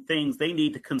relevant things they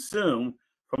need to consume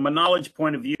from a knowledge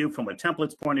point of view, from a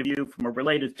templates point of view, from a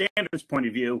related standards point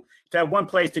of view, to have one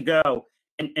place to go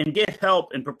and get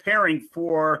help in preparing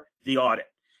for the audit.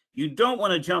 You don't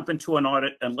want to jump into an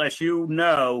audit unless you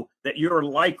know that you're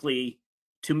likely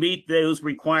to meet those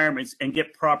requirements and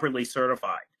get properly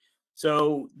certified.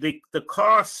 So the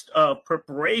cost of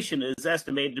preparation is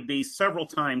estimated to be several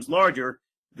times larger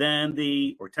than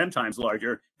or 10 times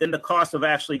larger than the cost of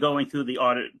actually going through the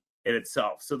audit in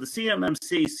itself. So the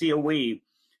CMMC COE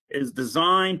is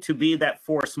designed to be that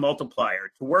force multiplier,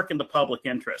 to work in the public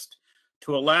interest,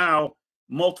 to allow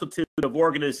multitude of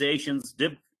organizations,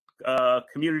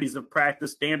 communities of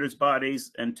practice, standards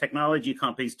bodies, and technology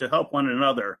companies to help one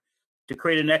another to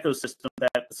create an ecosystem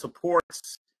that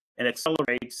supports and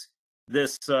accelerates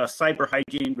this cyber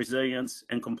hygiene, resilience,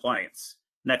 and compliance.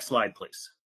 Next slide,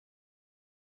 please.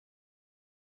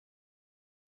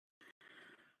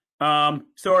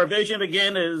 So our vision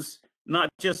again is not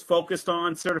just focused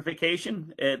on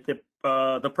certification.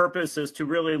 The purpose is to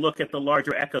really look at the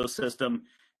larger ecosystem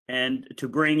and to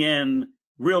bring in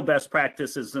real best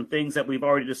practices and things that we've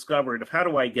already discovered of how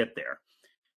do I get there.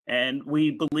 And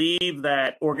we believe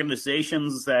that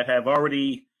organizations that have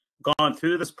already gone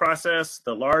through this process,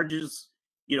 the largest,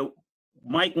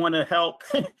 might want to help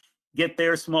get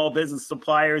their small business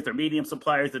suppliers, their medium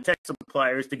suppliers, their tech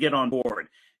suppliers to get on board.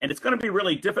 And it's going to be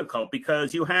really difficult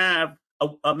because you have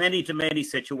a many-to-many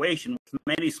situation with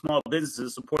many small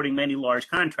businesses supporting many large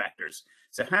contractors.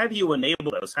 So how do you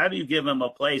enable those? How do you give them a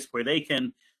place where they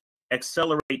can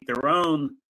accelerate their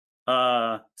own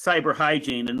cyber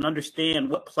hygiene and understand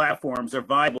what platforms are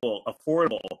viable,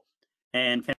 affordable,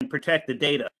 and can protect the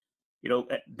data?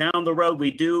 Down the road,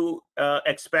 we do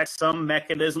expect some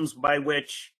mechanisms by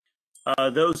which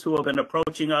those who have been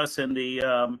approaching us in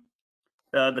the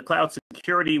cloud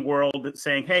security world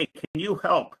saying, hey, can you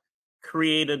help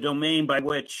create a domain by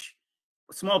which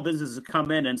small businesses come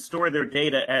in and store their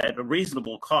data at a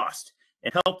reasonable cost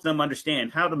and help them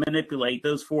understand how to manipulate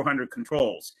those 400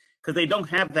 controls, because they don't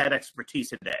have that expertise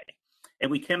today.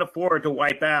 And we can't afford to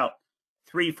wipe out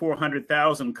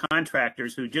 300,000-400,000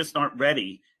 contractors who just aren't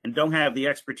ready and don't have the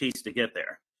expertise to get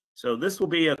there. So this will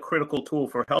be a critical tool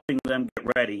for helping them get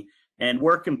ready and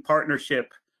work in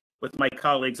partnership with my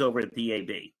colleagues over at the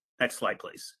AB. Next slide,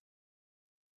 please.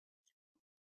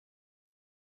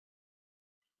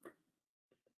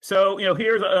 So,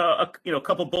 here's a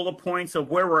couple bullet points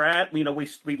of where we're at. We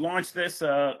launched this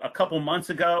a couple months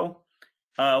ago.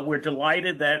 We're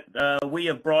delighted that we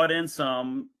have brought in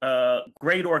some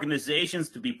great organizations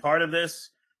to be part of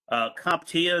this.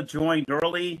 CompTIA joined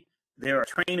early. They're a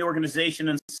training organization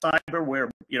in cyber. We're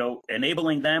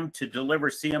enabling them to deliver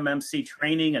CMMC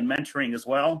training and mentoring as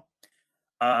well.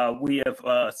 We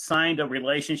have signed a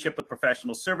relationship with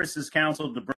Professional Services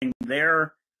Council to bring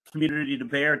their community to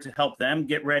bear to help them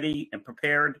get ready and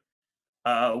prepared.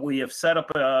 We have set up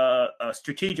a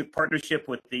strategic partnership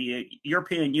with the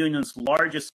European Union's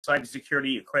largest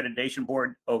cybersecurity accreditation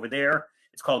board over there.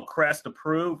 It's called CREST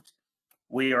Approved.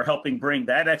 We are helping bring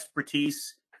that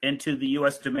expertise into the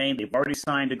U.S. domain. They've already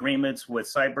signed agreements with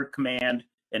Cyber Command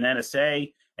and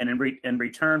NSA, and in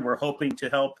return, we're hoping to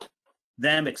help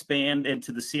them expand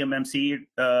into the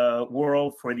CMMC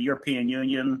world for the European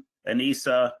Union,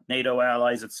 ANISA, NATO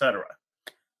allies, etc.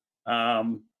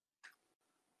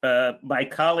 My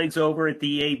colleagues over at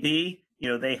the AB,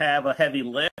 they have a heavy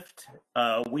lift.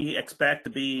 We expect to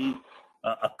be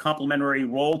a complementary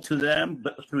role to them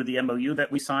through the MOU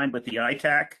that we signed with the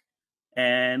ITAC,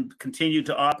 and continue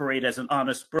to operate as an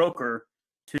honest broker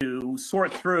to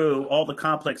sort through all the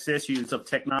complex issues of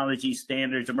technology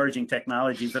standards, emerging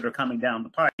technologies that are coming down the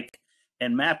pike,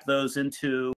 and map those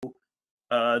into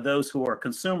those who are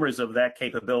consumers of that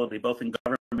capability, both in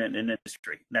government and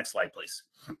industry. Next slide, please.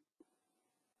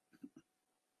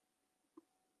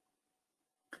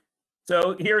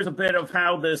 So here's a bit of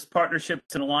how this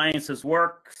partnerships and alliances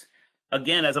works.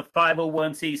 Again, as a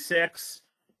 501c6,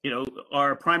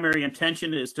 our primary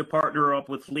intention is to partner up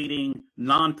with leading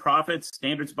nonprofits,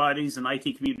 standards bodies, and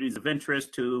IT communities of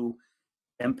interest to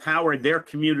empower their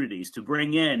communities, to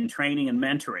bring in training and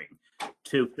mentoring,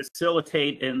 to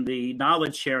facilitate in the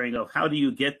knowledge sharing of how do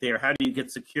you get there, how do you get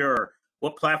secure,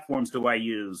 what platforms do I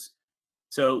use.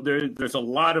 So there's a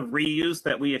lot of reuse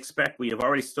that we expect. We have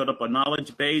already stood up a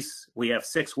knowledge base. We have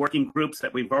 6 working groups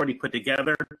that we've already put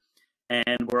together,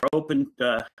 and we're open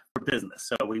for business.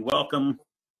 So we welcome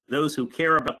those who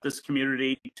care about this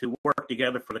community to work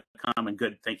together for the common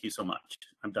good. Thank you so much.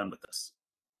 I'm done with this.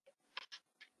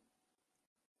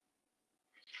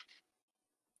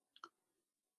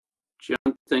 Jim,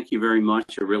 thank you very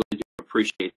much. I really do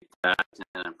appreciate that,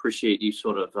 and I appreciate you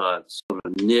sort of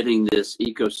knitting this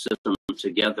ecosystem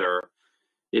together.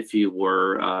 If you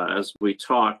were, as we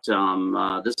talked,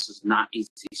 this is not easy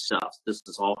stuff. This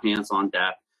is all hands on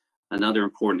deck. Another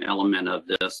important element of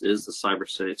this is the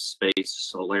Cyberspace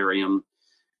Solarium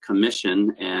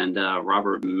Commission, and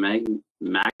Robert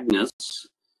Magnus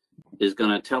is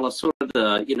going to tell us sort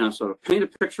of paint a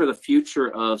picture of the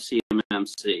future of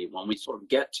CMMC when we sort of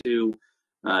get to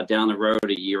down the road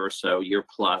a year or so, year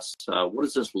plus. What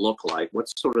does this look like?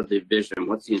 What's sort of the vision?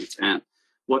 What's the intent?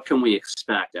 What can we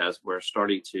expect as we're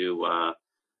starting to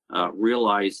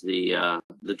realize the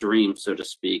dream, so to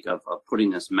speak, of putting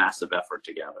this massive effort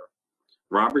together?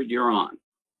 Robert, you're on.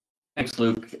 Thanks,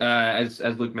 Luke. As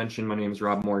Luke mentioned, my name is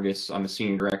Rob Morgus. I'm a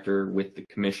senior director with the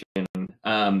commission.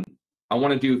 I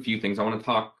want to do a few things. I want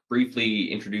to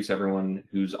briefly introduce everyone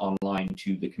who's online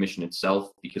to the commission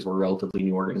itself, because we're a relatively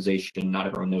new organization. Not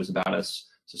everyone knows about us.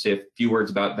 So say a few words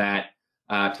about that.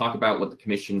 talk about what the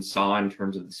commission saw in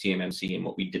terms of the CMMC and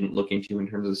what we didn't look into in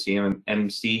terms of the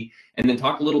CMMC, and then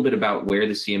talk a little bit about where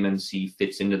the CMMC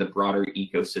fits into the broader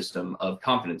ecosystem of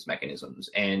confidence mechanisms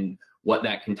and what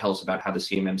that can tell us about how the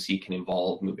CMMC can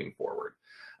evolve moving forward.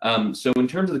 So in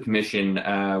terms of the commission,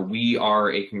 we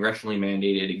are a congressionally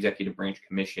mandated executive branch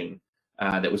commission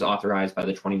that was authorized by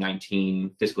the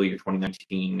fiscal year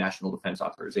 2019 National Defense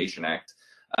Authorization Act.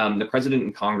 The President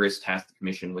and Congress tasked the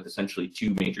Commission with essentially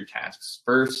two major tasks.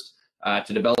 First,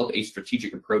 to develop a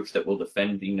strategic approach that will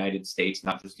defend the United States,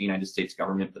 not just the United States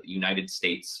government, but the United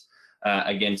States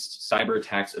against cyber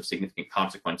attacks of significant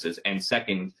consequences. And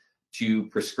second, to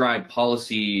prescribe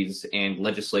policies and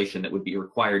legislation that would be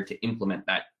required to implement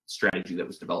that strategy that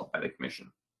was developed by the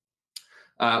Commission.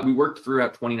 We worked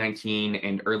throughout 2019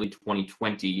 and early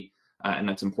 2020, and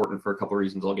that's important for a couple of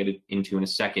reasons I'll get into in a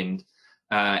second,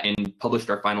 and published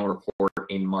our final report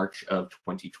in March of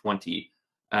 2020,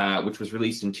 which was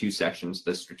released in two sections,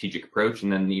 the strategic approach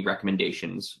and then the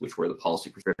recommendations, which were the policy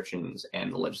prescriptions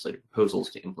and the legislative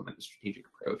proposals to implement the strategic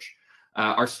approach.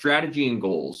 Our strategy and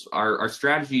goals. Our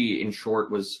strategy, in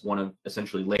short, was one of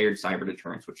essentially layered cyber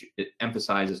deterrence, which it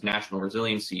emphasizes national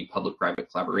resiliency, public-private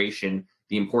collaboration,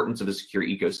 the importance of a secure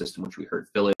ecosystem, which we heard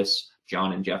Phyllis,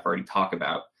 John, and Jeff already talk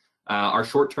about. Our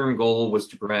short-term goal was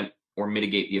to prevent or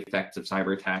mitigate the effects of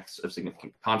cyber attacks of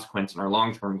significant consequence, and our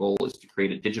long-term goal is to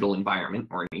create a digital environment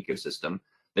or an ecosystem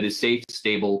that is safe,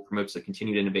 stable, promotes the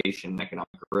continued innovation and economic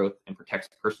growth, and protects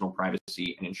personal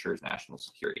privacy and ensures national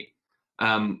security.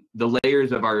 The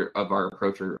layers of our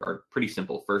approach are pretty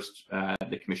simple. First,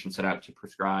 the Commission set out to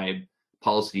prescribe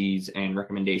policies and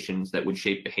recommendations that would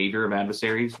shape behavior of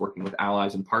adversaries, working with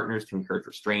allies and partners to encourage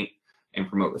restraint and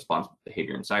promote responsible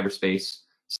behavior in cyberspace.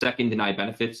 Second, deny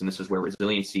benefits, and this is where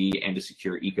resiliency and a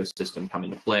secure ecosystem come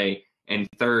into play. And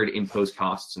third, impose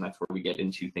costs, and that's where we get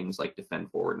into things like defend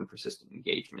forward and persistent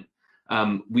engagement.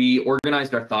 We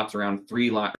organized our thoughts around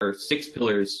six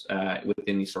pillars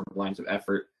within these sort of lines of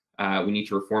effort. We need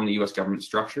to reform the U.S. government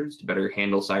structures to better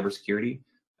handle cybersecurity.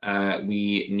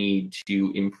 We need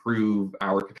to improve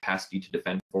our capacity to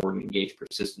defend forward and engage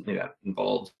persistently. That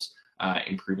involves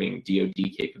improving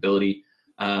DoD capability.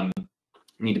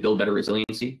 We need to build better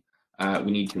resiliency.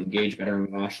 We need to engage better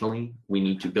internationally. We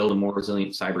need to build a more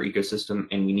resilient cyber ecosystem,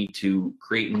 and we need to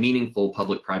create meaningful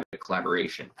public-private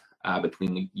collaboration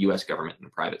between the U.S. government and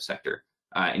the private sector.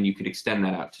 And you could extend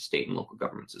that out to state and local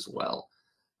governments as well.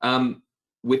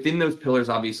 Within those pillars,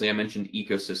 obviously, I mentioned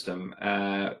ecosystem.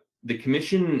 The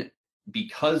Commission,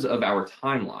 because of our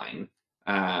timeline,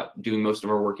 doing most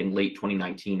of our work in late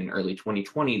 2019 and early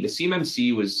 2020, the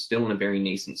CMMC was still in a very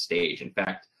nascent stage. In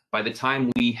fact, by the time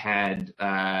we had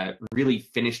really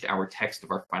finished our text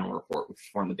of our final report, which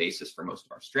formed the basis for most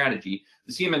of our strategy,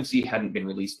 the CMMC hadn't been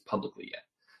released publicly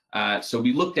yet. So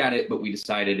we looked at it, but we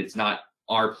decided it's not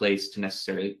our place to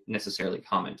necessarily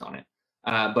comment on it.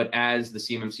 But as the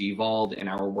CMMC evolved and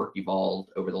our work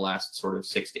evolved over the last sort of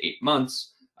 6 to 8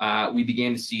 months, we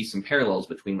began to see some parallels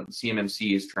between what the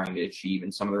CMMC is trying to achieve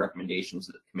and some of the recommendations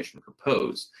that the Commission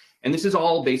proposed. And this is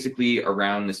all basically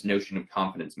around this notion of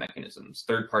confidence mechanisms,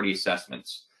 third-party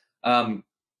assessments.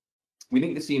 We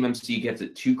think the CMMC gets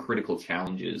at two critical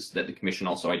challenges that the Commission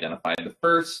also identified. The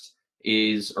first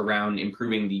is around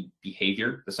improving the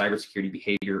behavior, the cybersecurity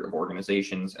behavior of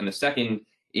organizations. And the second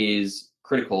is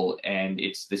critical, and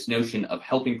it's this notion of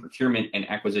helping procurement and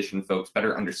acquisition folks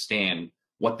better understand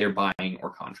what they're buying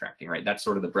or contracting, right? That's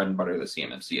sort of the bread and butter of the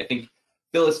CMMC. I think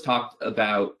Phyllis talked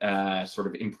about sort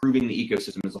of improving the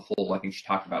ecosystem as a whole. I think she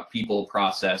talked about people,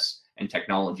 process, and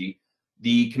technology.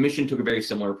 The Commission took a very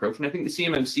similar approach, and I think the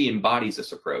CMMC embodies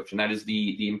this approach, and that is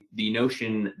the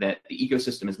notion that the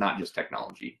ecosystem is not just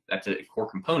technology. That's a core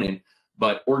component,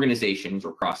 but organizations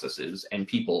or processes and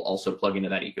people also plug into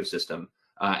that ecosystem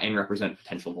and represent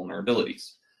potential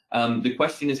vulnerabilities. The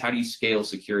question is, how do you scale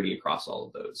security across all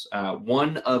of those?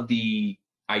 One of the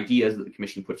ideas that the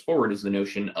Commission puts forward is the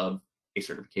notion of a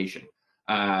certification,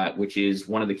 which is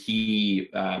one of the key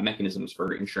mechanisms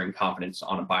for ensuring confidence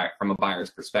on from a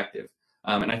buyer's perspective.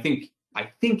 And I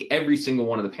think every single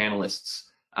one of the panelists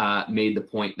made the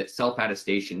point that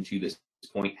self-attestation to this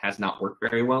point has not worked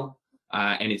very well,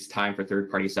 and it's time for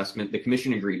third-party assessment. The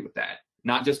Commission agreed with that.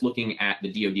 Not just looking at the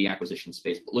DoD acquisition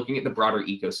space, but looking at the broader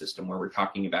ecosystem where we're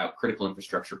talking about critical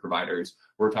infrastructure providers,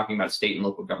 we're talking about state and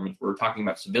local governments, we're talking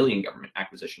about civilian government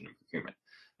acquisition and procurement.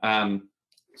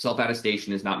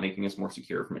 Self-attestation is not making us more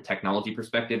secure from a technology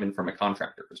perspective and from a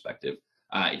contractor perspective.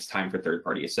 It's time for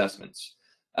third-party assessments.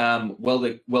 Well,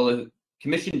 the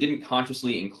Commission didn't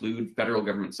consciously include federal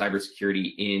government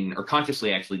cybersecurity or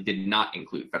consciously actually did not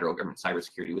include federal government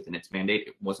cybersecurity within its mandate.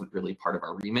 It wasn't really part of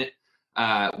our remit.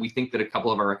 we think that a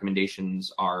couple of our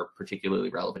recommendations are particularly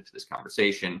relevant to this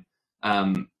conversation.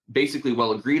 Basically,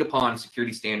 well agreed upon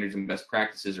security standards and best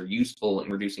practices are useful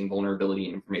in reducing vulnerability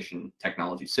in information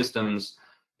technology systems.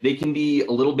 They can be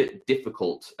a little bit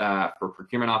difficult for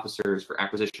procurement officers, for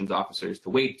acquisitions officers to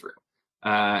wade through.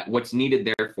 What's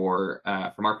needed, therefore,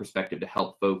 from our perspective, to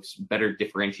help folks better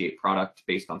differentiate product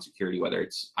based on security, whether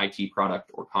it's IT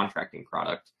product or contracting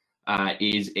product,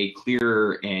 is a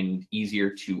clearer and easier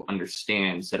to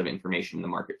understand set of information in the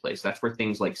marketplace. That's where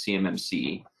things like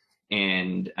CMMC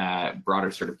and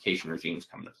broader certification regimes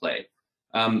come into play.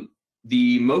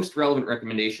 The most relevant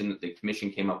recommendation that the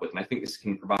Commission came up with, and I think this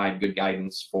can provide good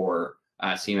guidance for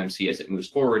CMMC as it moves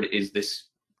forward, is this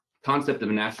concept of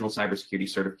a National Cybersecurity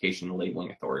Certification and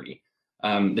Labeling Authority.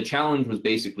 The challenge was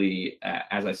basically,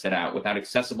 as I set out, without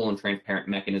accessible and transparent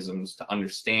mechanisms to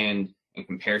understand and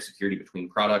compare security between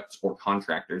products or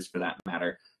contractors, for that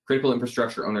matter, critical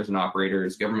infrastructure owners and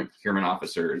operators, government procurement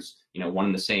officers, one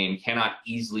and the same, cannot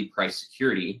easily price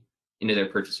security into their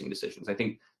purchasing decisions. I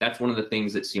think that's one of the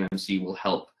things that CMMC will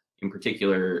help, in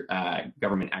particular,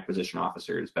 government acquisition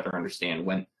officers better understand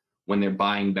when they're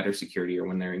buying better security or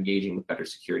when they're engaging with better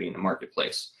security in the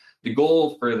marketplace. The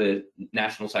goal for the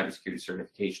National Cybersecurity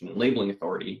Certification and Labeling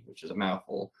Authority, which is a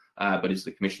mouthful, but is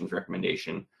the Commission's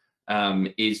recommendation,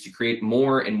 is to create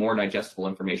more and more digestible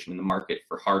information in the market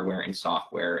for hardware and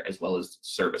software, as well as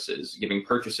services, giving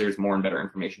purchasers more and better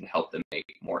information to help them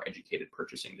make more educated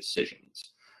purchasing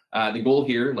decisions. The goal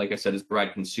here, like I said, is to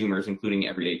provide consumers, including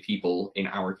everyday people, in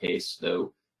our case,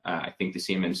 though I think the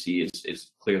CMMC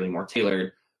is clearly more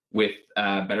tailored, with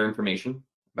better information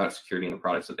about security in the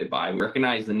products that they buy. We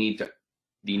recognize the need to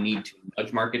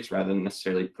nudge markets rather than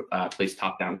necessarily place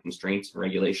top-down constraints and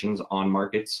regulations on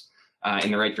markets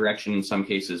in the right direction in some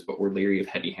cases, but we're leery of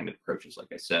heavy-handed approaches,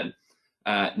 like I said.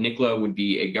 NICLA would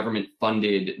be a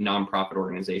government-funded nonprofit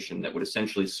organization that would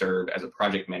essentially serve as a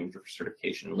project manager for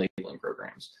certification and labeling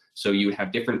programs. So you would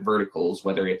have different verticals,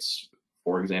 whether it's,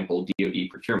 for example, DoD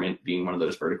procurement being one of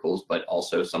those verticals, but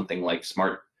also something like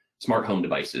smart home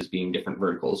devices being different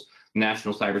verticals.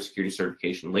 National Cybersecurity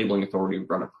Certification and Labeling Authority would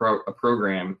run a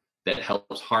program that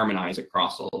helps harmonize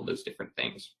across all of those different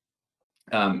things.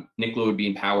 NICLA would be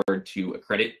empowered to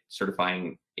accredit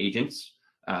certifying agents,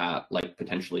 like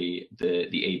potentially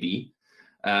the AB,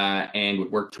 and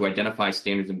would work to identify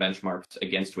standards and benchmarks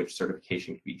against which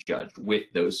certification can be judged with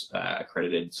those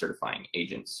accredited certifying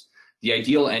agents. The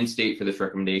ideal end state for this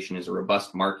recommendation is a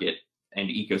robust market and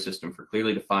ecosystem for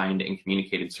clearly defined and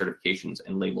communicated certifications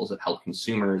and labels that help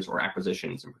consumers or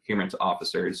acquisitions and procurement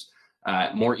officers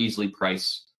more easily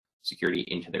price security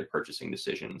into their purchasing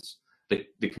decisions.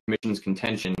 The Commission's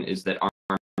contention is that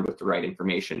armed with the right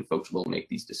information, folks will make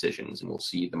these decisions, and we'll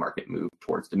see the market move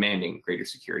towards demanding greater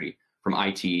security from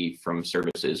IT, from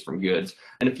services, from goods.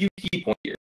 And a few key points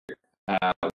here.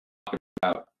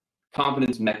 About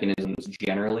confidence mechanisms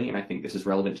generally, and I think this is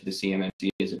relevant to the CMMC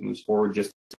as it moves forward,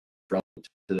 just relevant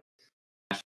to the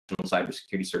National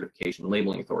Cybersecurity Certification and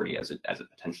Labeling Authority as it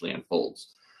potentially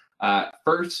unfolds.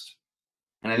 First,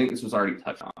 and I think this was already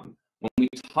touched on, when we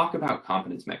talk about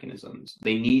confidence mechanisms,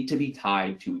 they need to be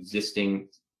tied to existing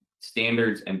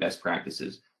standards and best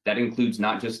practices. That includes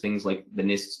not just things like the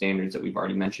NIST standards that we've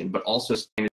already mentioned, but also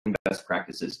standards and best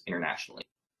practices internationally.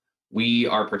 We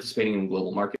are participating in the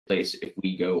global marketplace. If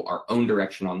we go our own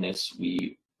direction on this,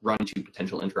 we run into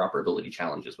potential interoperability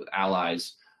challenges with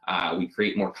allies. We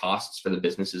create more costs for the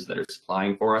businesses that are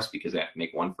supplying for us because they have to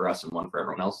make one for us and one for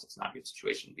everyone else. That's not a good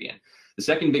situation to be in. The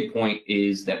second big point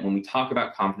is that when we talk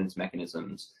about confidence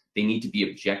mechanisms, they need to be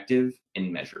objective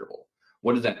and measurable.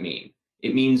 What does that mean?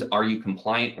 It means, are you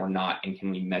compliant or not, and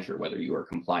can we measure whether you are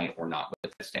compliant or not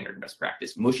with the standard and best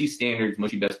practice? Mushy standards,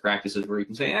 mushy best practices where you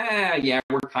can say, yeah,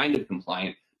 we're kind of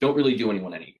compliant, don't really do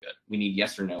anyone any good. We need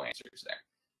yes or no answers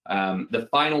there. The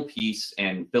final piece,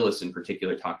 and Phyllis in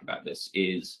particular talked about this,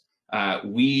 is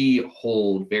we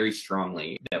hold very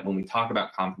strongly that when we talk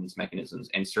about confidence mechanisms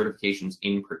and certifications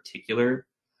in particular,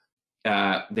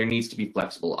 there needs to be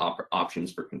flexible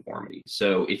options for conformity.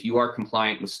 So if you are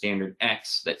compliant with standard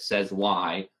X that says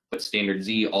Y, but standard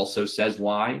Z also says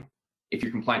Y, if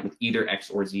you're compliant with either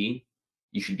X or Z,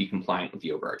 you should be compliant with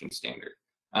the overarching standard.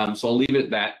 So I'll leave it at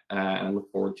that, and I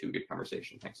look forward to a good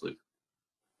conversation. Thanks, Luke.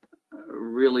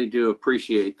 Really do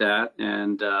appreciate that,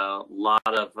 and a lot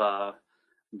of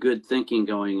good thinking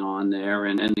going on there,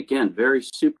 and again, very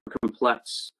super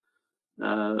complex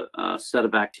set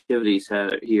of activities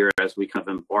here as we kind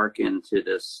of embark into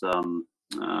this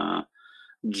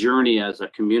journey as a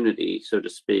community, so to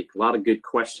speak. A lot of good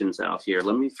questions out here.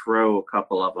 Let me throw a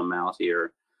couple of them out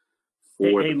here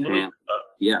for the panel.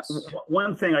 Yes.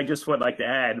 One thing I just would like to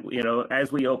add,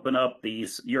 as we open up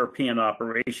these European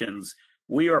operations,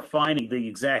 we are finding the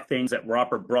exact things that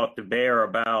Robert brought to bear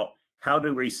about how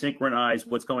do we synchronize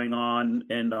what's going on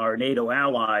in our NATO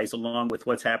allies along with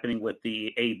what's happening with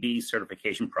the AB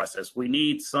certification process. We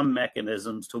need some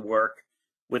mechanisms to work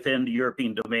within the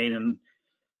European domain,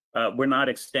 and we're not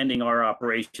extending our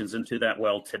operations into that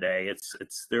well today.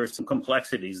 There are some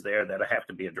complexities there that have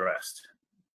to be addressed.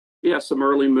 Yeah, some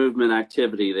early movement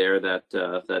activity there that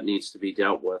that needs to be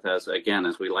dealt with as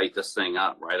we light this thing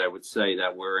up, right? I would say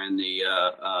that we're in the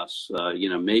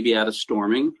maybe out of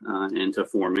storming into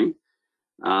forming.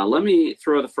 Let me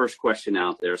throw the first question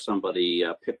out there. Somebody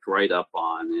picked right up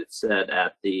on. It said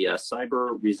at the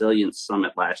Cyber Resilience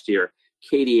Summit last year,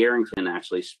 Katie Arrington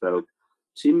actually spoke.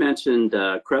 She mentioned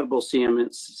credible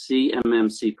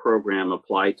CMMC program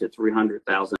applied to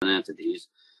 300,000 entities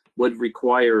would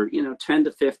require 10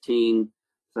 to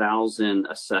 15,000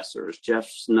 assessors.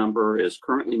 Jeff's number is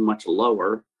currently much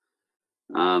lower.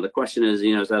 The question is,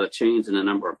 is that a change in the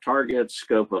number of targets,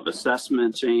 scope of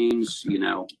assessment change?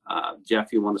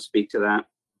 Jeff, you want to speak to that?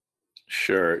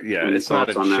 Sure. Yeah, Any it's not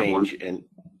a thoughts on that change one? in.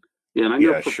 Yeah, and I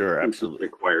know Yeah, sure, absolutely.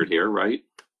 required here, right?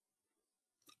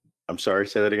 I'm sorry,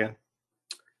 say that again.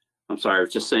 I'm sorry, I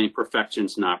was just saying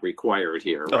perfection's not required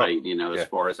here, right? As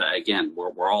far as, again,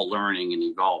 we're all learning and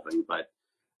evolving, but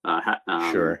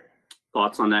Sure.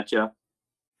 Thoughts on that, Jeff?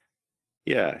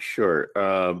 Yeah, sure.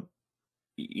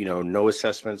 No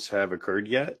assessments have occurred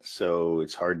yet, so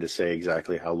it's hard to say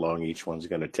exactly how long each one's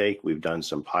going to take. We've done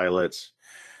some pilots,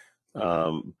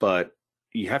 but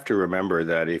you have to remember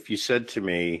that if you said to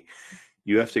me,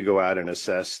 you have to go out and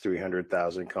assess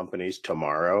 300,000 companies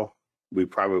tomorrow, we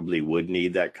probably would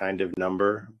need that kind of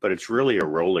number, but it's really a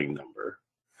rolling number.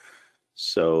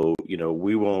 So,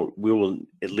 we will,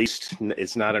 at least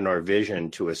it's not in our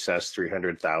vision to assess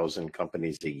 300,000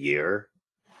 companies a year.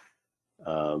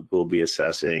 We'll be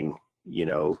assessing,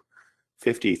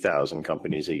 50,000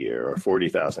 companies a year or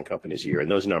 40,000 companies a year.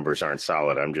 And those numbers aren't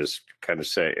solid. I'm just kind of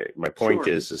saying, my point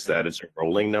Sure. is that it's a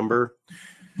rolling number.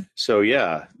 So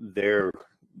yeah, there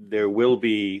will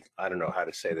be, I don't know how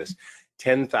to say this,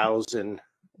 10,000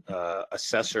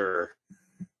 assessor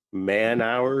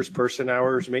person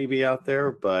hours maybe out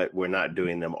there, but we're not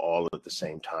doing them all at the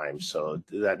same time. So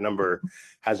that number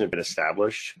hasn't been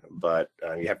established, but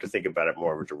you have to think about it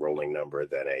more as a rolling number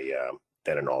than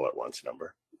an all at once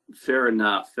number. Fair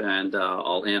enough. And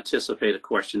I'll anticipate a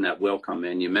question that will come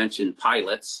in. You mentioned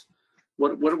pilots.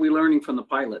 What are we learning from the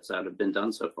pilots that have been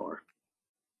done so far?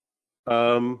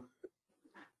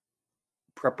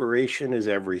 Preparation is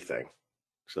everything.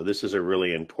 So this is a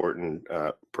really important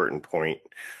point.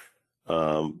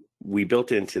 We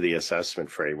built into the assessment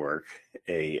framework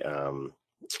a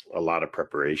lot of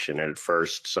preparation. And at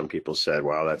first, some people said,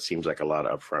 wow, that seems like a lot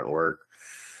of upfront work.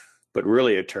 But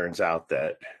really, it turns out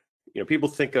that, people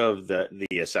think of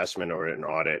the assessment or an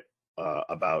audit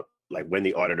about like when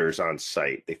the auditor's on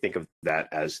site, they think of that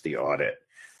as the audit.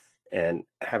 And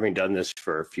having done this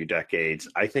for a few decades,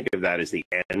 I think of that as the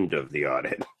end of the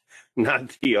audit,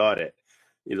 not the audit.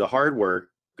 The hard work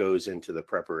goes into the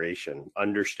preparation,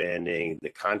 understanding the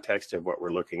context of what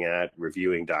we're looking at,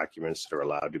 reviewing documents that are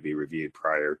allowed to be reviewed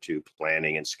prior to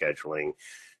planning and scheduling,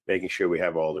 making sure we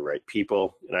have all the right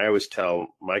people. And I always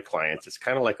tell my clients, it's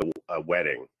kind of like a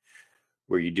wedding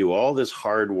where you do all this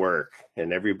hard work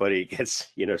and everybody gets,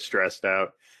 stressed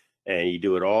out, and you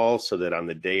do it all so that on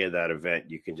the day of that event,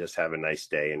 you can just have a nice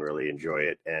day and really enjoy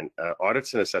it. And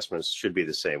audits and assessments should be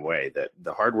the same way, that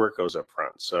the hard work goes up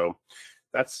front. So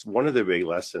that's one of the big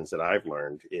lessons that I've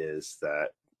learned, is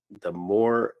that the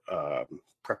more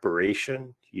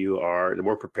preparation you are, the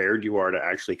more prepared you are to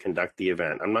actually conduct the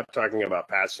event. I'm not talking about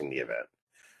passing the event.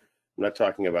 I'm not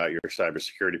talking about your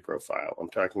cybersecurity profile. I'm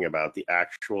talking about the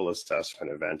actual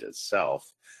assessment event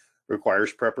itself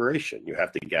requires preparation. You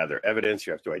have to gather evidence,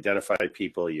 you have to identify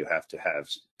people, you have to have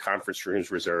conference rooms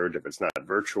reserved if it's not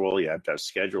virtual, you have to have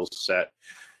schedules set,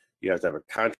 you have to have a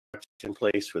contract in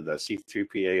place with a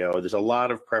C3PAO. There's a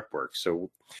lot of prep work. So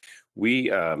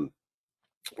we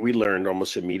learned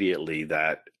almost immediately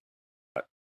that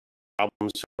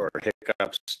problems or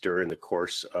hiccups during the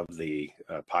course of the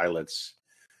pilots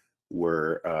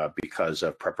were because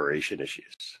of preparation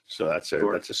issues. So that's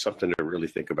just something to really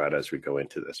think about as we go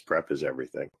into this. Prep is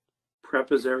everything.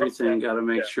 Prep is everything. Got to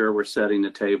make sure we're setting the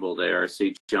table there. I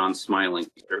see John smiling.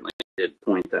 He certainly did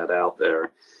point that out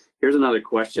there. Here's another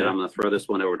question. I'm going to throw this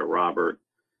one over to Robert.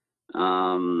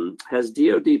 Has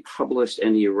DoD published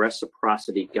any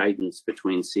reciprocity guidance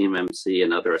between CMMC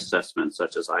and other assessments,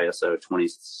 such as ISO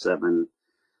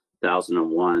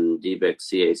 2001, DBIC,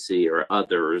 CAC, or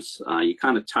others. You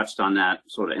kind of touched on that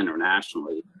sort of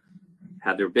internationally.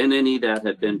 Have there been any that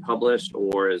have been published,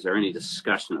 or is there any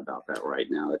discussion about that right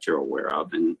now that you're aware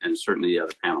of? And certainly the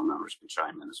other panel members can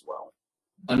chime in as well.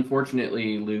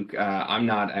 Unfortunately, Luke, I'm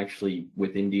not actually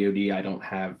within DoD. I don't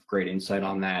have great insight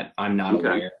on that. I'm not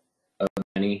aware of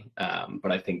any,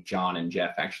 but I think John and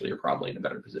Jeff actually are probably in a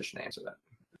better position to answer that.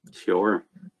 Sure.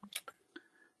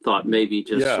 Thought maybe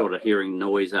just sort of hearing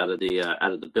noise out of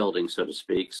the building, so to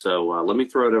speak. So let me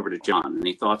throw it over to John.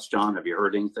 Any thoughts, John? Have you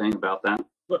heard anything about that?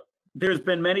 Look, there's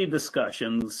been many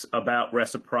discussions about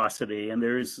reciprocity, and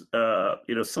there's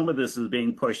some of this is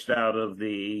being pushed out of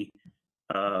the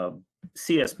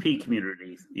CSP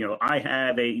community. I've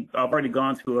already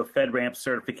gone through a FedRAMP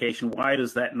certification. Why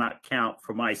does that not count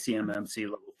for my CMMC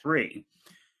level 3?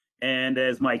 And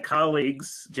as my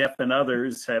colleagues, Jeff and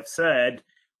others, have said,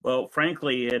 well,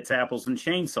 frankly, it's apples and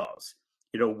chainsaws.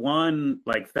 One,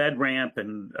 like FedRAMP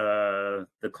and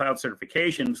the cloud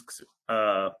certifications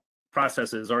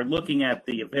processes are looking at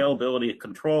the availability of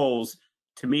controls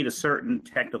to meet a certain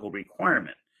technical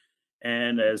requirement.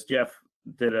 And as Jeff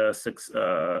did a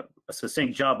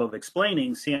succinct job of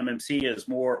explaining, CMMC is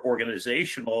more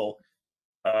organizational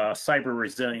cyber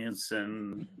resilience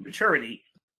and maturity.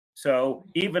 So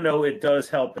even though it does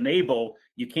help enable,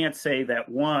 you can't say that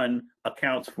one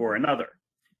accounts for another.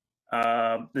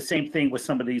 The same thing with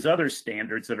some of these other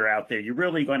standards that are out there. You're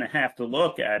really going to have to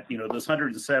look at, those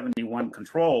 171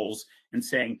 controls and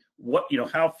saying,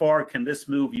 how far can this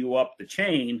move you up the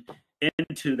chain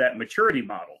into that maturity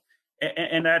model?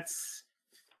 And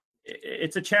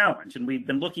it's a challenge. And we've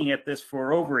been looking at this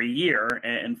for over a year.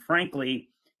 And frankly,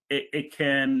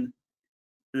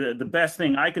 the best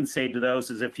thing I can say to those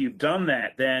is if you've done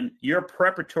that, then your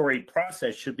preparatory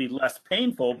process should be less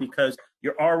painful because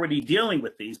you're already dealing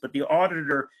with these. But the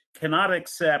auditor cannot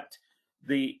accept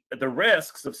the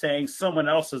risks of saying someone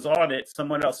else's audit,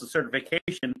 someone else's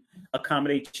certification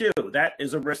accommodates you. That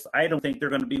is a risk I don't think they're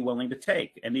going to be willing to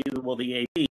take, and neither will the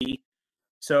AP.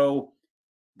 So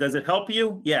does it help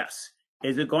you? Yes.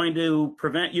 Is it going to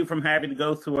prevent you from having to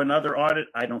go through another audit?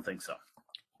 I don't think so.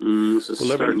 This is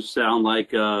starting to sound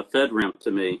like FedRAMP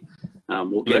to me.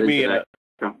 We'll get into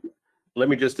that. Let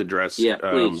me just address. Yeah,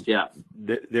 please, Jeff.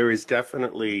 There is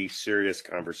definitely serious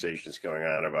conversations going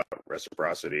on about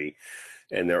reciprocity,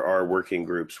 and there are working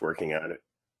groups working on it.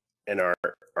 And our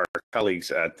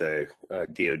colleagues at the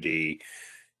DoD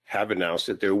have announced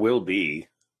that there will be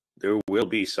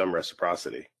some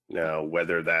reciprocity. Now,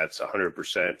 whether that's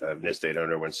 100% of NIST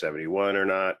 800-171 or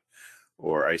not,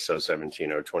 or ISO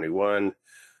 17021.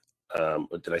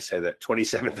 Did I say that?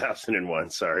 27,001,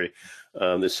 sorry.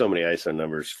 There's so many ISO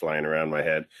numbers flying around my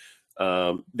head.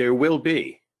 There will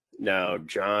be. Now,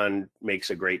 John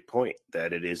makes a great point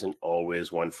that it isn't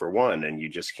always one for one, and you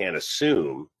just can't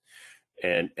assume.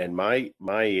 And my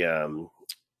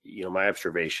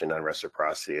observation on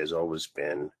reciprocity has always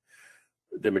been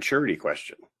the maturity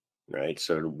question. Right.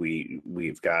 So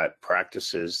we've got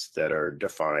practices that are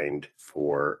defined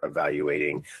for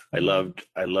evaluating. I loved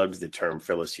the term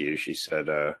Phyllis used. She said,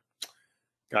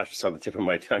 gosh, it's on the tip of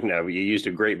my tongue now, but you used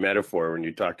a great metaphor when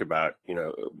you talked about,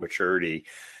 maturity.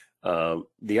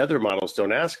 The other models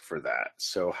don't ask for that.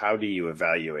 So how do you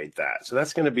evaluate that? So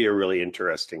that's going to be a really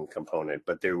interesting component,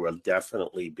 but there will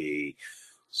definitely be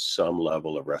some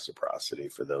level of reciprocity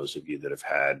for those of you that have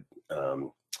had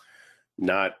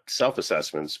not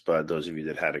self-assessments, but those of you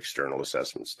that had external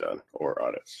assessments done or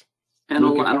audits. And a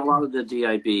lot of the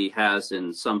DIB has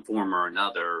in some form or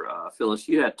another. Phyllis,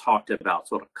 you had talked about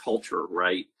sort of culture,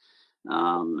 right?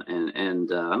 And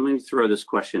let me throw this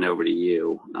question over to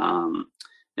you.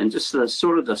 And just the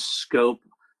sort of the scope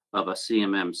of a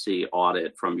CMMC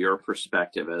audit from your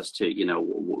perspective as to,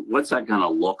 what's that going to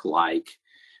look like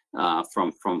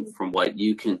from what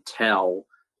you can tell.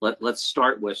 Let's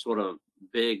start with sort of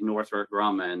big Northrop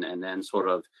Grumman and then sort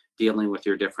of dealing with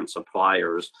your different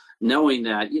suppliers, knowing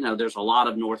that, there's a lot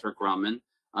of Northrop Grumman,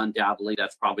 undoubtedly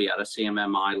that's probably at a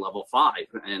CMMI level 5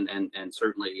 and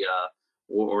certainly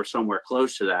or somewhere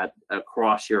close to that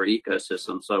across your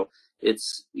ecosystem. So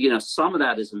it's, some of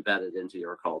that is embedded into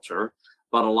your culture,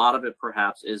 but a lot of it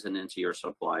perhaps isn't into your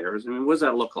suppliers. I mean, what does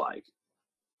that look like?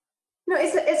 No,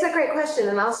 it's a great question,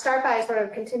 and I'll start by sort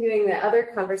of continuing the other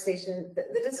conversation.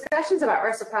 The discussions about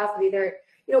reciprocity,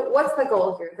 what's the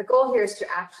goal here? The goal here is to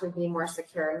actually be more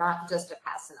secure, not just to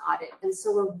pass an audit. And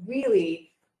so we're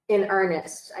really in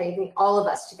earnest. I think all of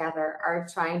us together are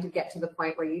trying to get to the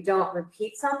point where you don't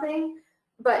repeat something,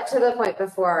 but to the point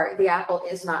before the apple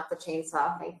is not the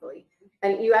chainsaw, thankfully.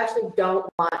 And you actually don't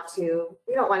want to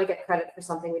get credit for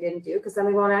something we didn't do, because then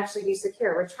we won't actually be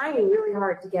secure. We're trying really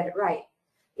hard to get it right.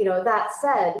 That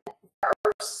said, there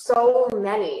are so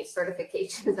many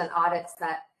certifications and audits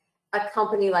that a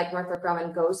company like Northrop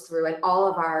Grumman goes through, and all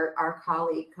of our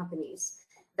colleague companies,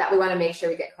 that we want to make sure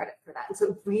we get credit for that. And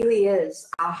so it really is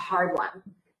a hard one.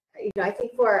 I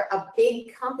think for a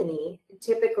big company,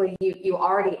 typically you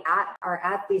already are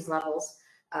at these levels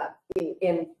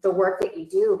in the work that you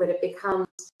do, but it becomes,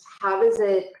 how does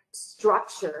it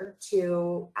structure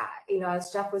to,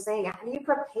 as Jeff was saying, how do you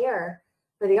prepare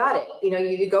for the audit?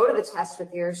 You go to the test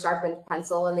with your sharpened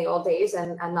pencil in the old days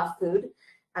and enough food.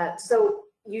 So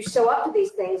you show up to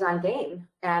these things on game,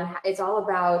 and it's all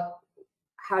about,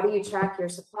 how do you track your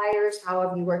suppliers? How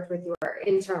have you worked with your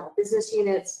internal business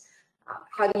units?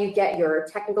 How do you get your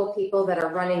technical people that are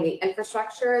running the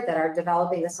infrastructure, that are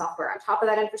developing the software on top of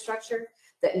that infrastructure,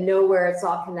 that know where it's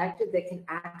all connected, that can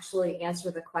actually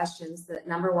answer the questions that,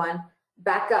 number one,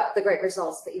 back up the great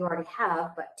results that you already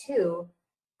have, but two,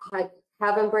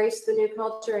 have embraced the new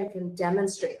culture and can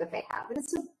demonstrate that they have. And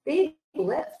it's a big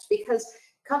lift, because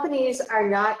companies are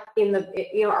not in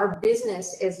the, our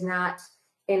business is not,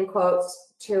 in quotes,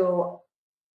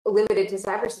 limited to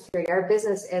cybersecurity. Our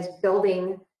business is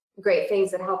building great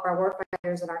things that help our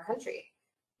warfighters in our country.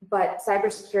 But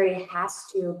cybersecurity has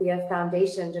to be a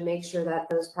foundation to make sure that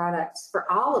those products,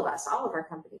 for all of us, all of our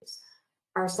companies,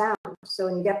 are sound. So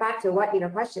when you get back to what,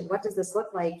 question, what does this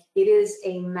look like? It is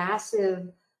a massive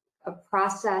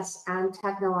process and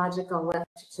technological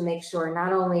lift to make sure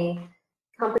not only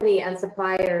company and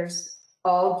suppliers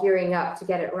all gearing up to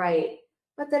get it right,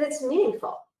 but that it's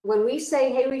meaningful. When we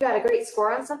say, hey, we got a great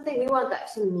score on something, we want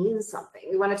that to mean something.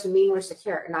 We want it to mean we're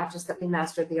secure, not just that we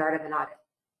mastered the art of an audit.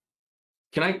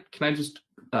 Can I just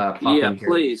pop Yeah, in here?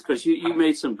 please, because you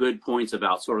made some good points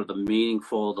about sort of the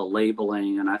meaningful, the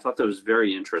labeling, and I thought that was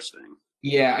very interesting.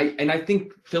 Yeah, I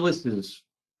think Phyllis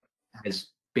has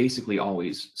basically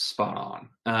always spot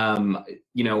on.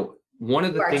 One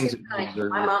of the things that we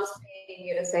observe, my mom's paying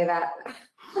you to say that.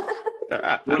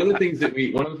 one of the things that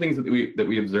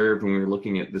we observed when we were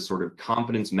looking at this sort of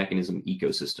confidence mechanism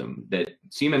ecosystem that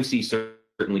CMMC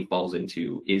certainly falls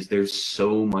into is there's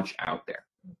so much out there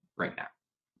right now,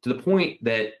 to the point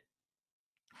that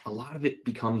a lot of it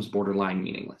becomes borderline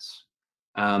meaningless.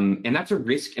 And that's a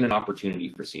risk and an opportunity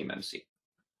for CMMC.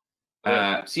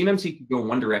 CMMC can go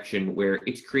one direction where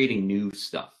it's creating new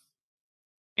stuff.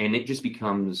 And it just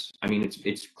becomes,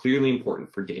 it's clearly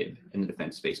important for DIB in the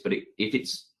defense space, but if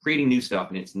it's creating new stuff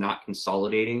and it's not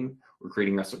consolidating or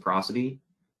creating reciprocity,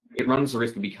 it runs the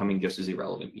risk of becoming just as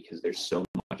irrelevant, because there's so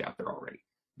much out there already.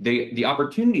 The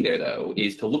opportunity there, though,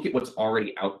 is to look at what's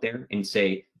already out there and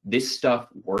say, this stuff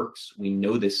works. We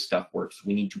know this stuff works.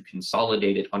 We need to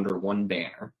consolidate it under one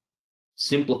banner,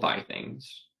 simplify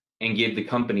things, and give the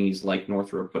companies like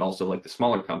Northrop, but also like the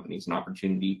smaller companies, an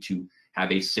opportunity to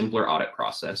have a simpler audit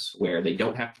process where they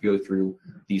don't have to go through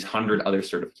these 100 other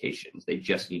certifications. They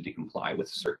just need to comply with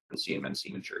certain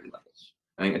CMMC maturity levels.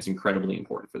 I think that's incredibly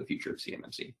important for the future of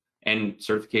CMMC and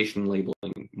certification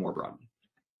labeling more broadly.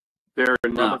 Fair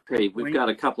enough. Hey, we've got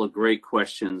a couple of great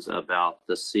questions about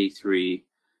the C3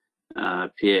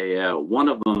 PAO. One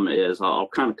of them is, I'll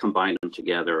kind of combine them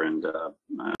together, and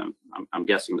I'm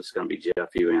guessing this is going to be Jeff,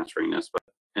 you answering this, but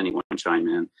anyone can chime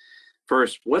in.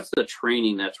 First, what's the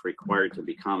training that's required to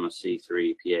become a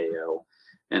C3 PAO?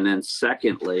 And then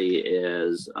secondly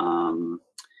is,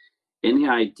 any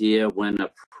idea when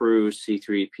approved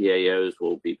C3 PAOs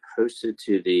will be posted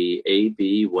to the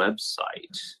AB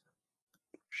website?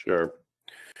 Sure.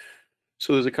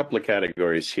 So there's a couple of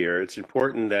categories here. It's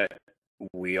important that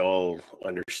we all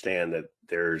understand that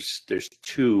there's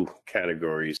two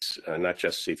categories, not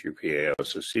just C3 PAO.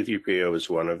 So C3 PAO is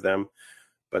one of them,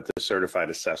 but the certified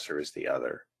assessor is the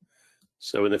other.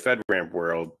 So in the FedRAMP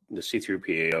world, the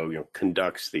C3 PAO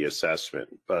conducts the assessment,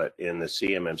 but in the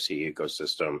CMMC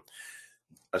ecosystem,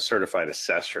 a certified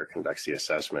assessor conducts the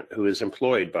assessment, who is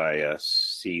employed by a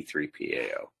C3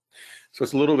 PAO. So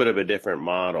it's a little bit of a different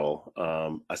model.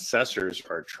 Assessors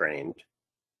are trained,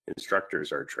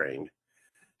 instructors are trained,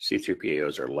 C3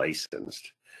 PAOs are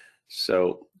licensed.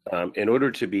 So in order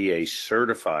to be a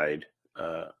certified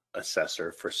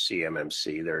assessor for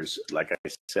CMMC, there's, like I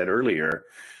said earlier,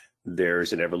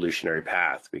 there's an evolutionary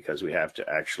path, because we have to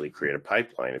actually create a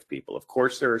pipeline of people. Of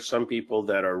course, there are some people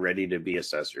that are ready to be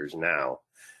assessors now,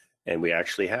 and we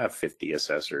actually have 50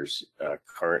 assessors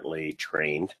currently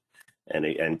trained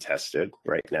and tested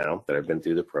right now that have been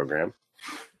through the program.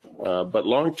 But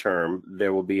long term,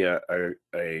 there will be a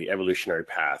evolutionary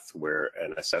path where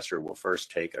an assessor will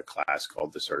first take a class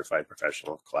called the Certified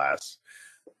Professional class,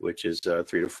 which is a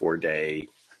 3 to 4 day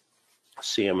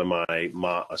CMMC,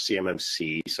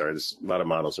 sorry, there's a lot of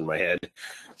models in my head,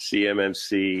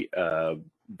 CMMC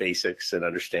basics and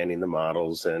understanding the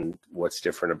models and what's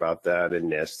different about that and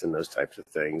NIST and those types of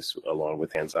things, along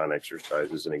with hands-on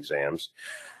exercises and exams.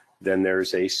 Then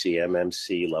there's a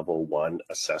CMMC level 1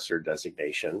 assessor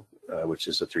designation, which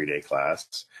is a 3-day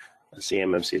class, a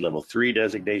CMMC level 3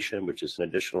 designation, which is an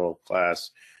additional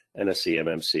class, and a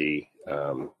CMMC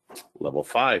level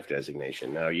 5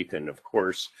 designation. Now you can, of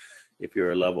course, if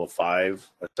you're a level 5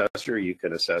 assessor, you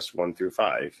can assess 1 through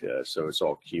 5, so it's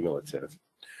all cumulative.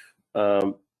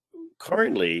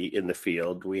 Currently in the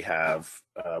field, we have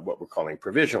what we're calling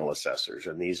provisional assessors,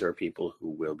 and these are people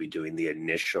who will be doing the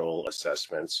initial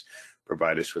assessments,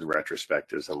 provide us with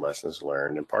retrospectives and lessons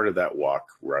learned, and part of that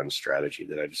walk-run strategy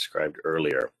that I described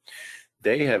earlier.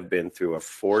 They have been through a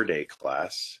 4-day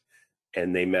class,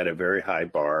 and they met a very high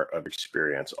bar of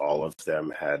experience. All of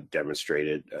them had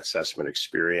demonstrated assessment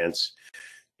experience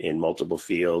in multiple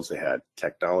fields. They had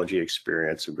technology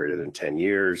experience of greater than 10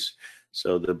 years.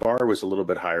 So the bar was a little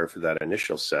bit higher for that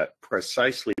initial set,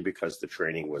 precisely because the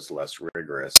training was less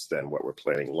rigorous than what we're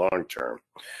planning long-term.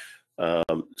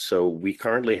 So we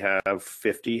currently have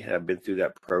 50 have been through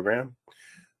that program.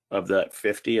 Of that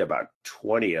 50, about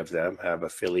 20 of them have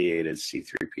affiliated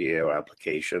C3PAO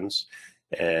applications.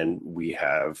 And we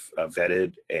have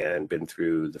vetted and been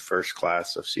through the first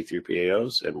class of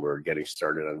C3PAOs, and we're getting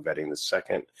started on vetting the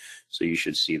second. So you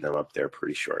should see them up there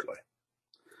pretty shortly.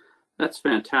 That's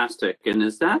fantastic. And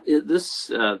is that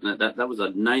that was a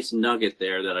nice nugget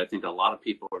there that I think a lot of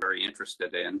people are very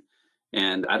interested in.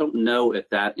 And I don't know if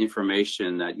that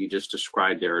information that you just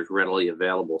described there is readily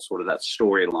available, sort of that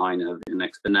storyline of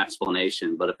an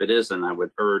explanation. But if it isn't, I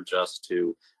would urge us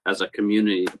to, as a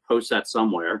community, to post that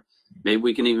somewhere. Maybe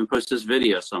we can even post this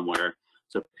video somewhere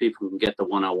so people can get the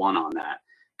 101 on that.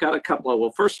 Got a couple of,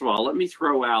 well, first of all, let me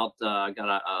throw out,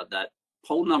 that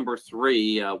poll number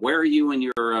 3. Where are you in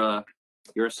your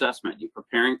assessment? You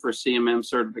preparing for CMM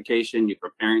certification? You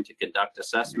preparing to conduct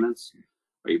assessments?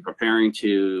 Are you preparing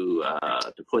to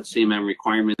put CMM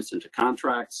requirements into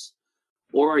contracts?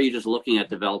 Or are you just looking at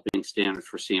developing standards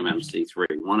for CMMC3?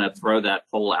 We want to throw that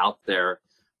poll out there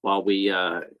while we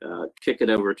kick it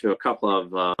over to a couple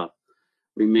of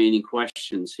remaining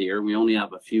questions here. We only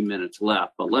have a few minutes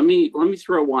left, but let me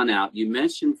throw one out. You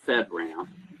mentioned FedRAMP,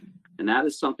 and that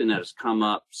is something that has come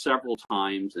up several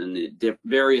times in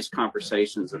various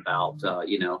conversations about,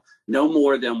 no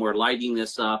more than we're lighting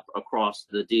this up across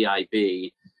the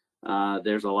DIB.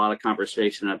 There's a lot of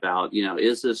conversation about,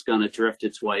 is this going to drift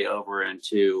its way over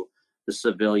into the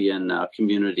civilian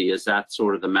community? Is that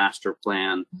sort of the master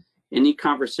plan? Any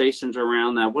conversations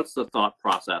around that? What's the thought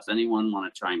process? Anyone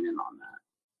want to chime in on that?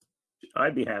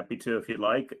 I'd be happy to if you'd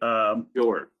like.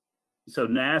 Sure. So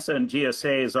NASA and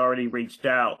GSA has already reached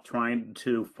out trying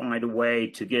to find a way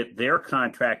to get their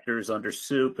contractors under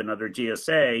SOUP and under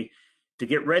GSA to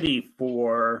get ready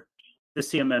for the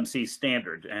CMMC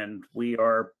standard. And we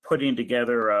are putting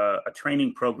together a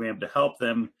training program to help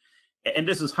them. And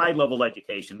this is high-level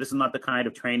education. This is not the kind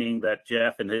of training that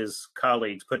Jeff and his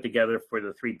colleagues put together for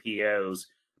the 3 POs,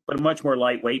 but a much more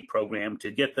lightweight program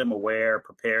to get them aware,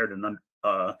 prepared,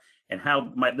 and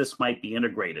how this might be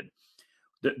integrated.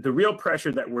 The real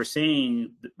pressure that we're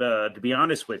seeing, to be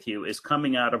honest with you, is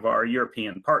coming out of our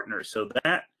European partners. So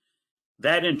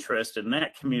that interest in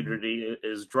that community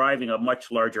is driving a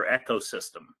much larger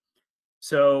ecosystem.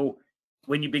 So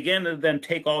when you begin to then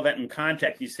take all that in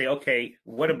context, you say, okay,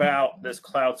 what about this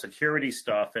cloud security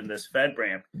stuff and this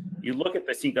FedRAMP? You look at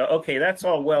this and you go, okay, that's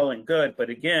all well and good,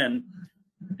 but again,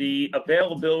 the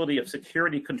availability of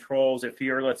security controls, if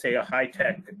you're, let's say, a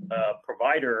high-tech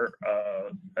provider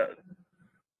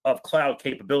of cloud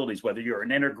capabilities, whether you're an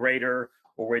integrator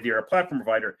or whether you're a platform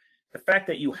provider, the fact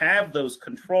that you have those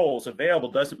controls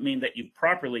available doesn't mean that you've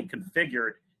properly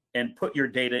configured and put your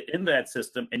data in that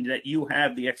system and that you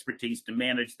have the expertise to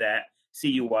manage that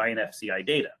CUI and FCI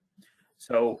data.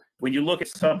 So when you look at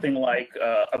something like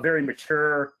a very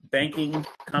mature banking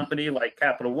company like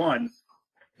Capital One,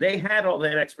 they had all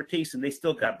that expertise and they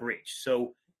still got breached.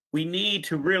 So we need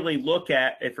to really look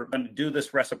at, if we're going to do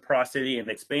this reciprocity and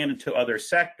expand into other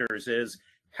sectors, is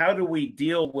how do we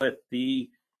deal with the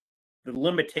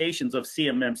limitations of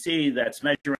CMMC that's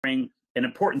measuring an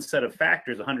important set of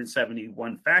factors,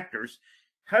 171 factors.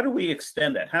 How do we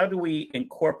extend that? How do we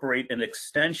incorporate an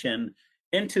extension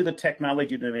into the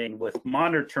technology domain with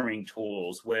monitoring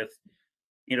tools, with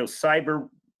cyber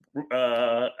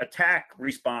attack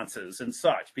responses and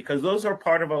such? Because those are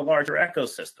part of a larger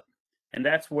ecosystem. And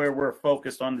that's where we're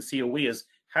focused on the COE, is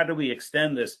how do we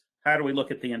extend this how do we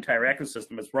look at the entire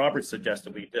ecosystem, as Robert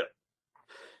suggested we do?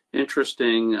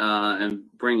 Interesting, and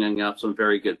bringing up some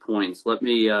very good points. Let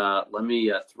me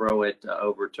throw it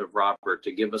over to Robert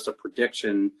to give us a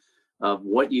prediction of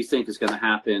what you think is going to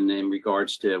happen in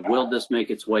regards to, will this make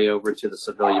its way over to the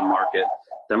civilian market?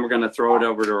 Then we're going to throw it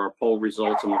over to our poll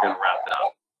results, and we're going to wrap it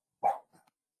up.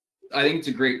 I think it's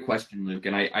a great question, Luke,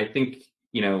 and I think,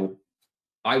 you know,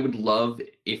 I would love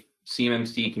if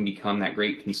CMMC can become that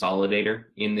great consolidator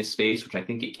in this space, which I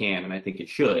think it can, and I think it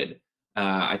should.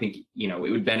 I think, you know,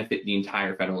 it would benefit the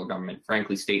entire federal government,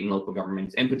 frankly, state and local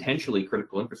governments, and potentially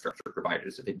critical infrastructure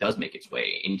providers if it does make its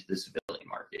way into the civilian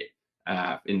market,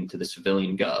 into the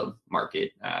civilian gov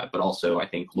market. But also, I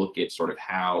think, look at sort of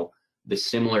how the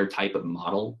similar type of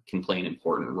model can play an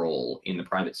important role in the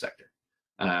private sector,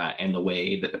 and the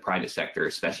way that the private sector,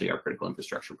 especially our critical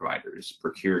infrastructure providers,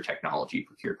 procure technology,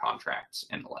 procure contracts,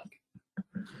 and the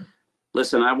like.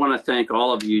 Listen, I want to thank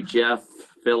all of you, Jeff,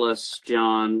 Phyllis,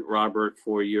 John, Robert,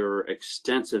 for your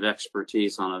extensive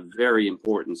expertise on a very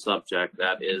important subject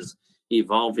that is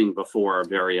evolving before our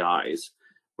very eyes.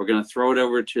 We're going to throw it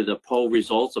over to the poll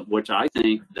results, of which I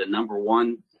think the number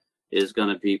one is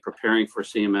going to be preparing for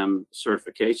CMM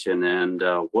certification. And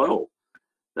whoa,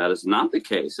 that is not the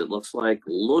case. It looks like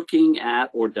looking at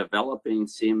or developing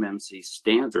CMMC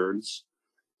standards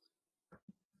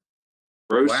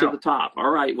rose to the top. All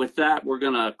right, with that, we're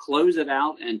going to close it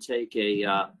out and take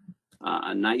a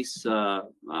nice,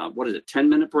 what is it,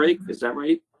 10-minute break? Is that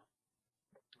right?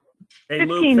 Hey,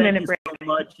 Luke, 15-minute break. So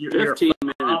much.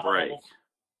 15-minute break.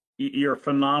 You're a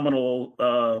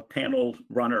phenomenal panel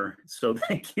runner, so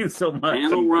thank you so much.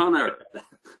 Panel runner.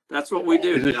 That's what we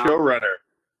do. He's a showrunner.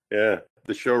 Yeah,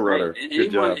 the showrunner. Right.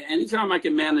 Good job. Anytime I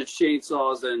can manage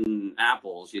chainsaws and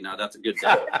apples, you know, that's a good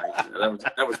day. Right?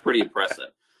 That was pretty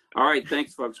impressive. All right,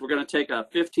 thanks, folks. We're going to take a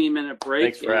 15-minute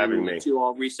break. Thanks for having me. You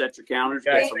all reset your counters,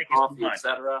 Guys, get some coffee, so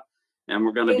etc. And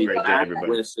we're going to be Great day, back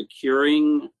everybody. with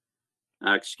securing,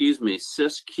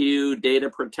 SysQ data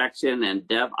protection and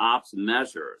DevOps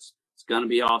measures. It's going to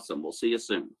be awesome. We'll see you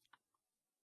soon.